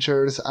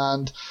passengers.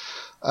 And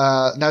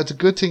now the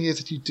good thing is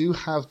that you do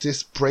have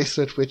this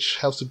bracelet which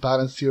helps to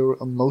balance your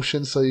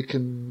emotions, so you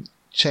can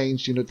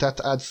change,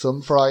 that adds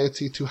some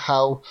variety to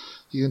how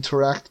you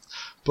interact.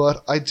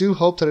 But I do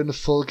hope that in the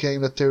full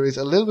game that there is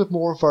a little bit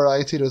more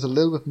variety, there's a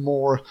little bit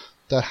more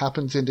that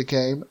happens in the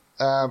game.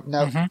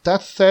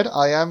 That said,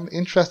 I am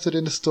interested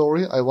in the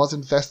story. I was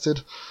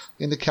invested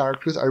in the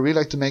characters. I really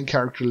like the main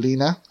character,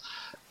 Lena,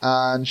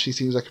 and she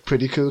seems like a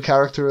pretty cool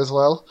character as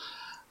well.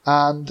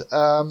 And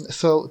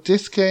so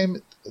this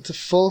game, the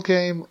full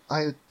game,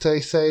 they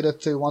say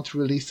that they want to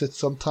release it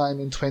sometime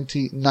in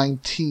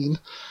 2019.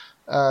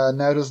 Now,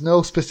 there's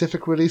no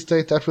specific release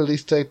date. That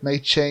release date may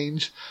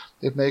change.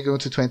 It may go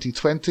into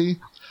 2020.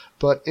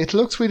 But it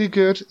looks really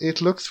good.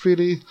 It looks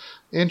really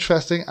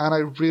interesting, and I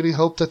really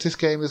hope that this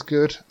game is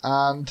good.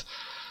 And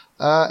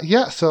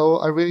so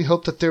I really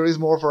hope that there is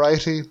more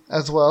variety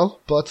as well.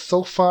 But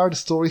so far, the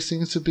story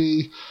seems to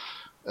be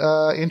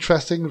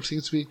interesting. It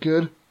seems to be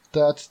good.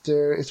 That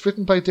it's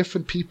written by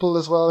different people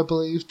as well, I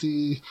believe.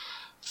 The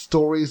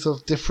stories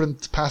of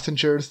different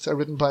passengers are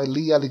written by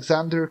Lee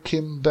Alexander,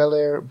 Kim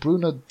Belair,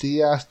 Bruno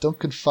Diaz,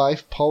 Duncan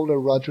Fife, Paula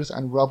Rogers,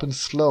 and Robin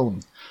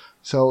Sloan.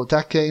 So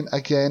that game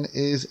again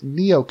is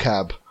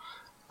Neocab,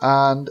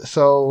 and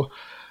so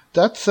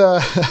that's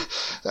that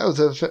was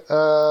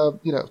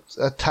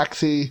a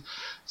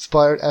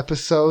taxi-inspired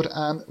episode.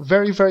 And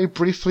very, very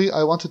briefly,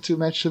 I wanted to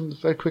mention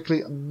very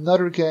quickly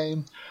another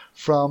game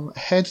from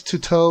Head to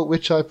Toe,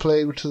 which I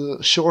played, which is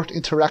a short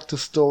interactive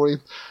story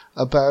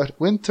about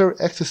winter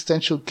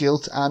existential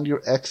guilt and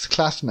your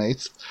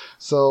ex-classmates.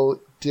 So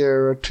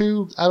there are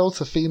two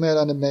adults, a female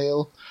and a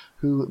male,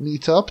 who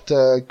meet up.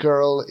 The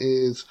girl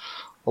is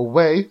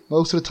away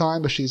most of the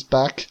time, but she's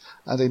back,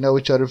 and they know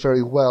each other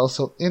very well.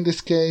 So in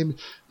this game,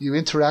 you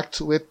interact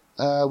with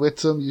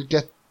them. You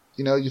get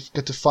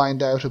to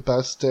find out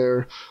about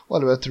their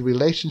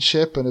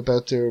relationship and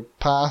about their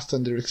past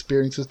and their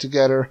experiences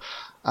together.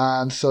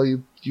 And so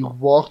you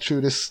walk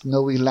through this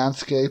snowy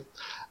landscape,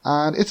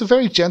 and it's a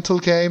very gentle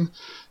game.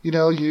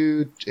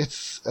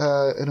 It's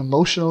an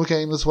emotional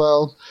game as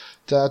well.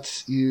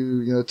 That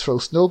you throw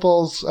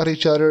snowballs at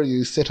each other.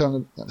 You sit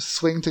on a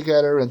swing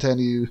together, and then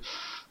you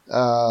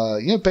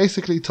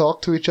basically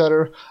talk to each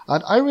other.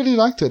 And I really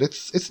liked it.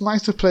 It's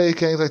nice to play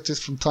games like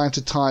this from time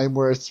to time,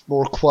 where it's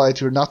more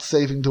quiet. You're not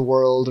saving the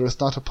world, or it's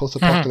not a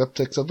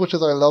post-apocalyptic. So much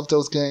as I love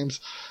those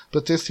games,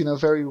 but this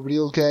very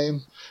real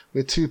game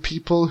with two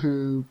people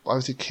who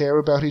obviously care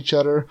about each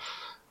other,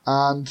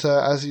 and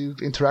as you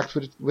interact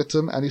with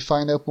them, and you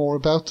find out more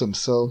about them.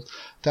 So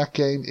that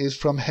game is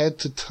from Head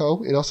to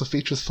Toe. It also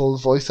features full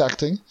voice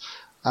acting,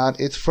 and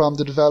it's from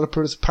the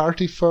developers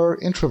Party for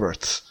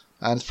Introverts.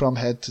 and it's from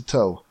head to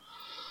toe.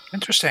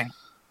 Interesting.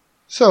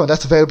 So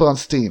that's available on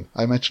Steam,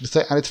 I mentioned to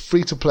say, and it's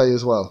free to play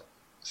as well.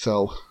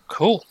 So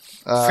cool.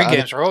 Free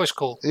games are always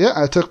cool.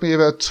 Yeah, it took me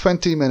about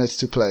 20 minutes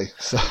to play.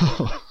 So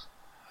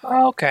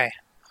Okay.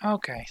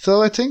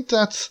 So I think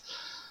that's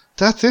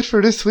it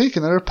for this week.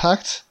 Another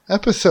packed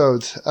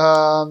episode.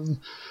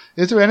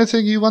 Is there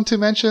anything you want to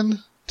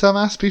mention,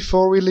 Thomas,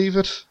 before we leave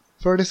it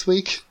for this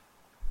week?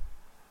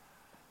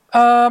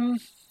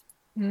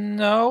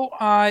 No,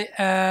 I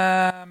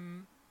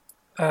am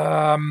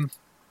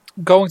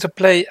going to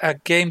play a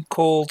game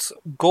called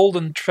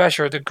Golden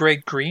Treasure: The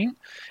Great Green,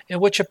 in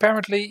which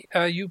apparently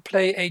you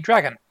play a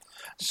dragon.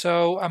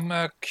 So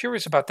I'm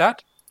curious about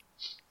that.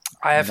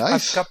 I've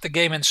got the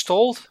game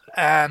installed,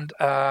 and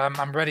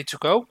I'm ready to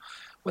go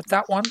with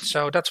that one.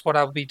 So that's what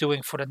I'll be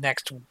doing for the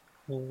next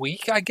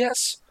week, I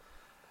guess.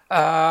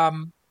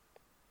 And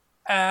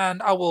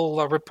I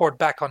will report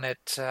back on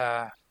it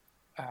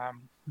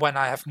when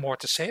I have more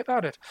to say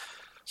about it.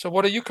 So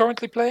what are you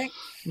currently playing?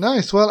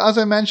 Nice. Well, as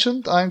I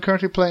mentioned, I'm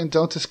currently playing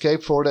Don't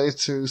Escape 4 Days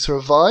to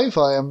Survive.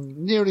 I am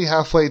nearly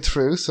halfway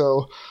through,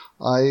 so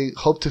I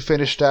hope to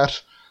finish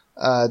that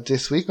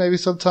this week, maybe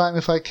sometime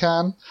if I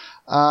can.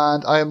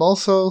 And I am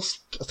also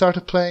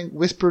started playing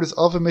Whispers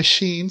of a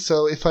Machine,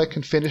 so if I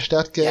can finish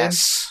that game,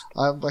 yes.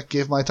 I might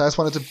give my time. It's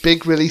one of the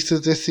big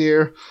releases this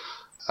year.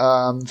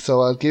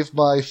 So I'll give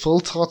my full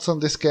thoughts on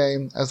this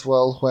game as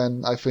well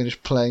when I finish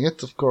playing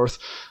it, of course,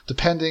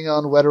 depending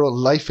on whether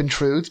life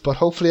intrudes, but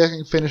hopefully I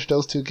can finish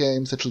those 2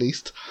 games at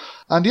least.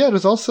 And yeah,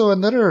 there's also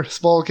another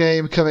small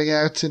game coming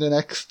out in the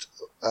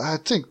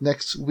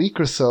next week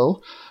or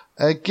so,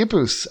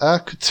 Gibbous, a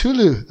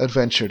Cthulhu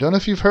adventure. Don't know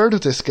if you've heard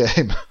of this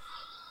game.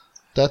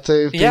 That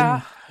they've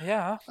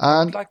Yeah,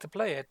 I would like to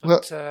play it,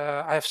 but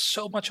I have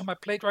so much on my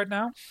plate right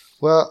now.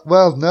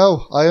 Well,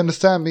 no, I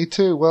understand, me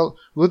too. Well,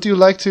 would you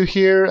like to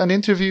hear an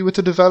interview with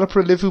the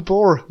developer Livu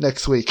Bor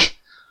next week?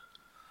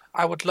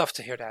 I would love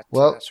to hear that,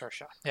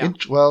 Saoirse. Yeah.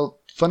 Well,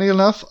 funny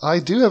enough, I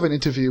do have an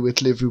interview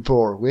with Livu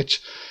Bor,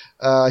 which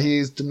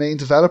he's the main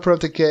developer of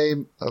the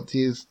game.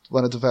 He's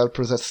one of the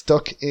developers that's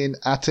stuck in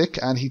Attic,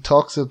 and he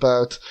talks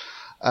about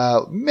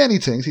many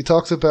things. He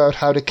talks about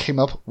how they came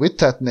up with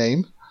that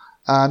name,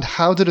 and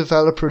how the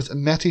developers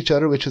met each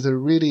other, which is a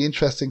really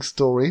interesting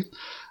story.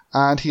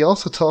 And he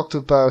also talked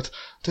about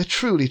the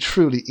truly,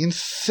 truly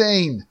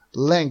insane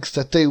lengths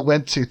that they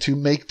went to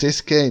make this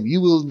game.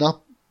 You will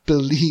not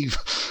believe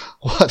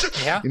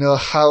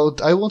how,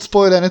 I won't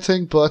spoil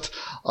anything, but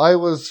I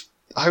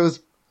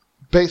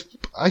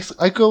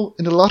go,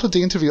 in a lot of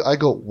the interview, I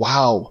go,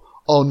 wow.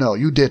 Oh no,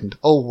 you didn't.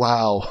 Oh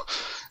wow.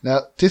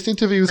 Now, this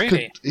interview was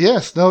really?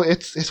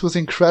 It was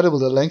incredible,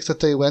 the lengths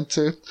that they went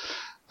to.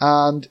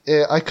 And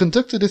I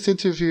conducted this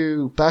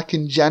interview back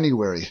in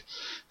January.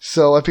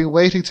 So I've been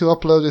waiting to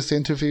upload this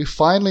interview.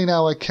 Finally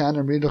now I can.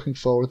 I'm really looking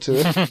forward to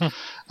it.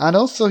 And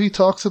also he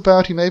talks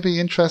about, he may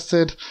be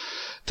interested,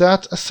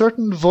 that a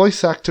certain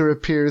voice actor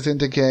appears in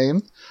the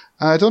game.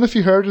 I don't know if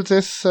you heard of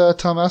this,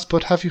 Thomas,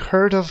 but have you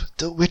heard of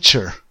The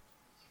Witcher?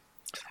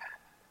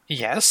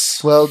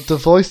 Yes. Well, the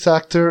voice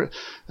actor,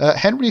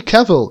 Henry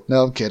Cavill.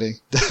 No, I'm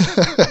kidding.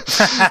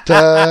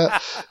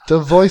 The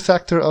voice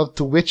actor of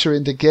The Witcher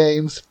in the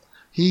games,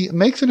 he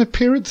makes an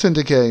appearance in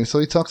the game, so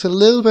he talks a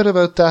little bit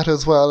about that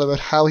as well,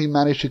 about how he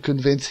managed to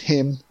convince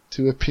him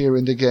to appear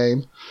in the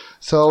game.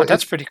 So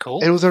that's pretty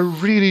cool. It was a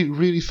really,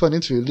 really fun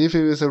interview.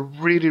 Livu is a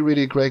really,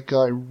 really great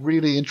guy,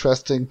 really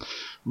interesting,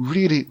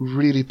 really,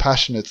 really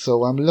passionate.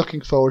 So I'm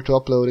looking forward to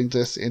uploading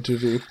this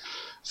interview.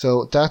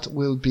 So that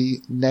will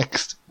be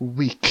next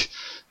week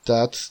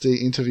that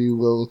the interview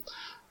will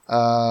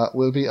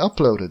be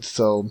uploaded.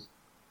 So,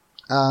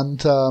 and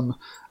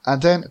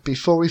then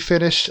before we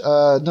finish,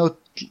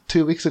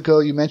 2 weeks ago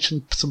you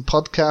mentioned some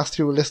podcasts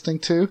you were listening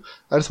to.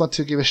 I just want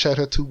to give a shout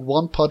out to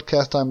one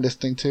podcast I'm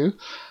listening to.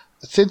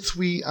 Since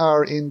we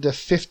are in the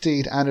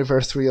 50th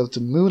anniversary of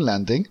the moon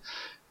landing,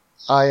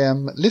 I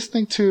am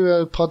listening to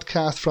a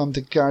podcast from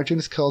The Guardian.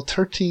 It's called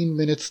 13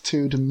 Minutes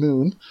to the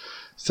Moon.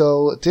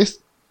 So this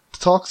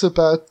talks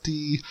about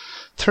the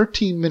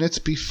 13 minutes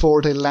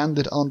before they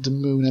landed on the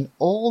moon and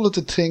all of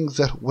the things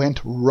that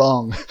went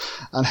wrong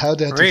and how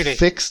they had to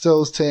fix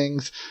those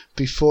things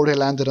before they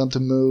landed on the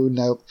moon.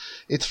 Now,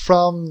 it's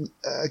from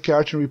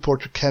Guardian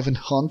reporter Kevin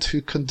Hunt,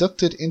 who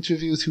conducted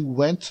interviews, who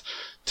went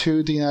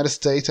to the United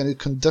States and who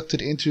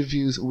conducted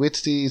interviews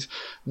with these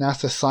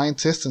NASA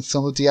scientists and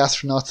some of the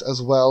astronauts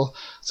as well.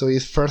 So he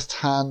has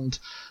first-hand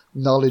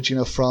knowledge,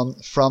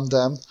 from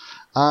them.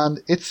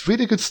 And it's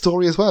really good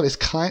story as well.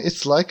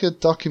 It's like a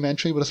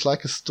documentary, but it's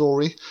like a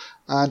story.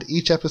 And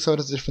each episode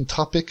has a different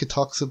topic. It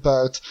talks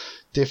about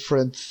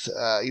different,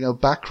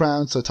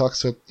 backgrounds. So it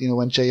talks about,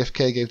 when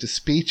JFK gave the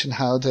speech and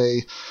how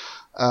they,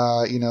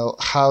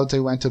 how they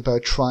went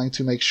about trying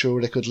to make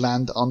sure they could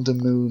land on the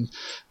moon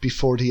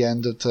before the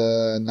end of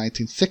the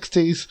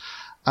 1960s.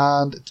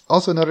 And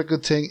also another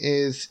good thing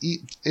is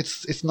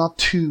it's not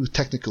too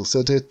technical.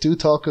 So they do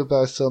talk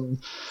about some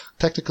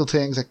technical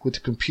things like with the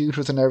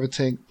computers and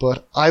everything,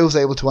 but I was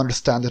able to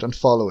understand it and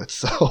follow it.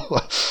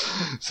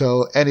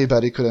 So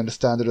anybody could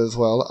understand it as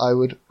well. I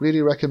would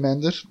really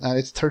recommend it. And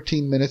it's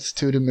 13 Minutes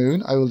to the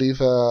Moon. I will leave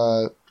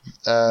a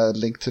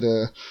link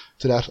to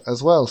that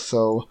as well.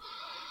 So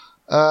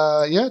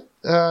so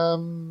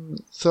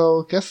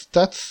I guess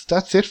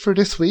that's it for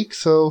this week.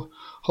 So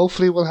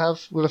hopefully we'll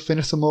have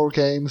finished some more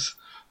games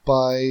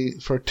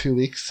for 2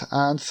 weeks.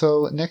 And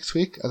so next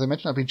week, as I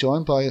mentioned, I'll be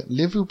joined by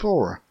Livu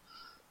Bor.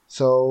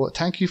 So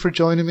thank you for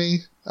joining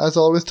me as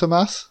always,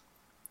 Tomas.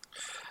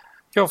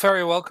 You're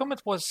very welcome.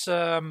 It was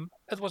a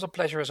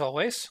pleasure as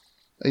always.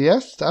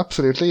 Yes,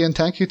 absolutely. And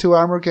thank you to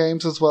Armor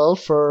Games as well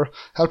for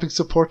helping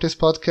support this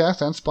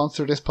podcast and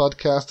sponsor this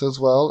podcast as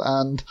well.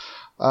 And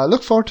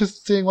look forward to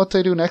seeing what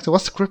they do next and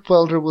what Script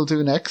Welder will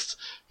do next,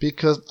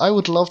 because I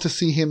would love to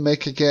see him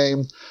make a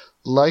game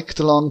like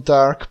The Long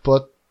Dark,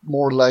 but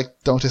more like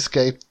Don't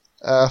Escape,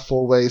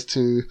 4 Days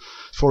to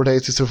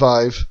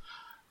Survive.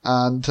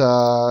 And,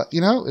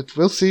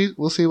 we'll see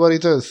what he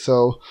does.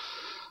 So,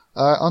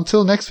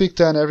 until next week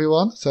then,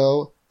 everyone.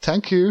 So,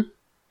 thank you.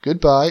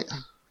 Goodbye.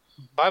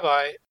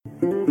 Bye-bye.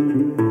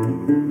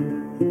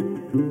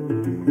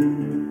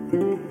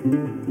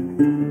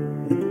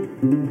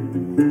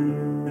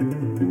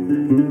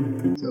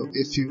 So,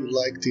 if you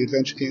like the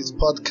Adventure Games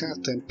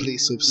podcast, then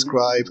please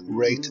subscribe,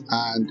 rate,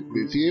 and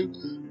review.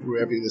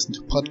 Wherever you listen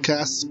to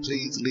podcasts,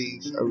 please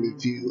leave a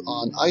review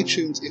on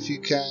iTunes if you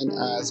can,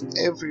 as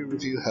every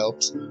review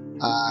helps,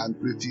 and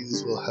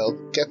reviews will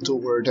help get the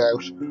word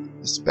out,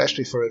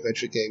 especially for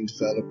adventure game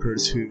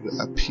developers who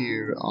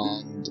appear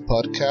on the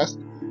podcast.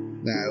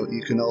 Now,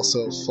 you can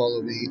also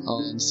follow me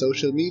on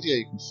social media.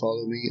 You can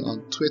follow me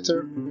on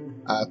Twitter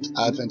at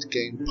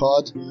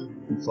AdventGamePod. You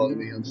can follow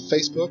me on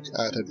Facebook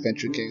at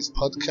Adventure Games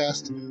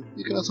Podcast.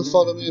 You can also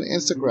follow me on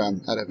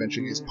Instagram at Adventure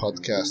Games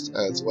Podcast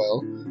as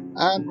well.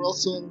 And we're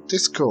also on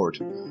Discord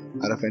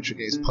at Adventure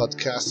Games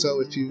Podcast. So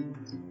if you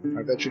are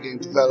a adventure game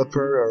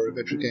developer or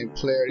adventure game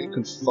player, you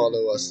can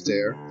follow us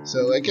there.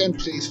 So again,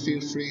 please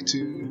feel free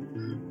to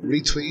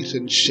retweet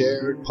and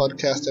share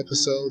podcast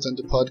episodes and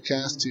the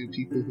podcast to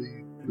people who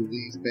you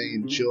believe may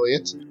enjoy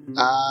it.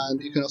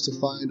 And you can also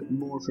find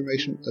more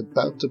information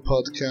about the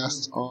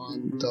podcast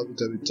on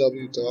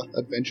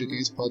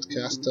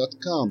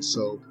www.adventuregamespodcast.com.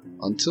 So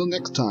until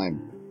next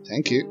time,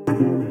 thank you.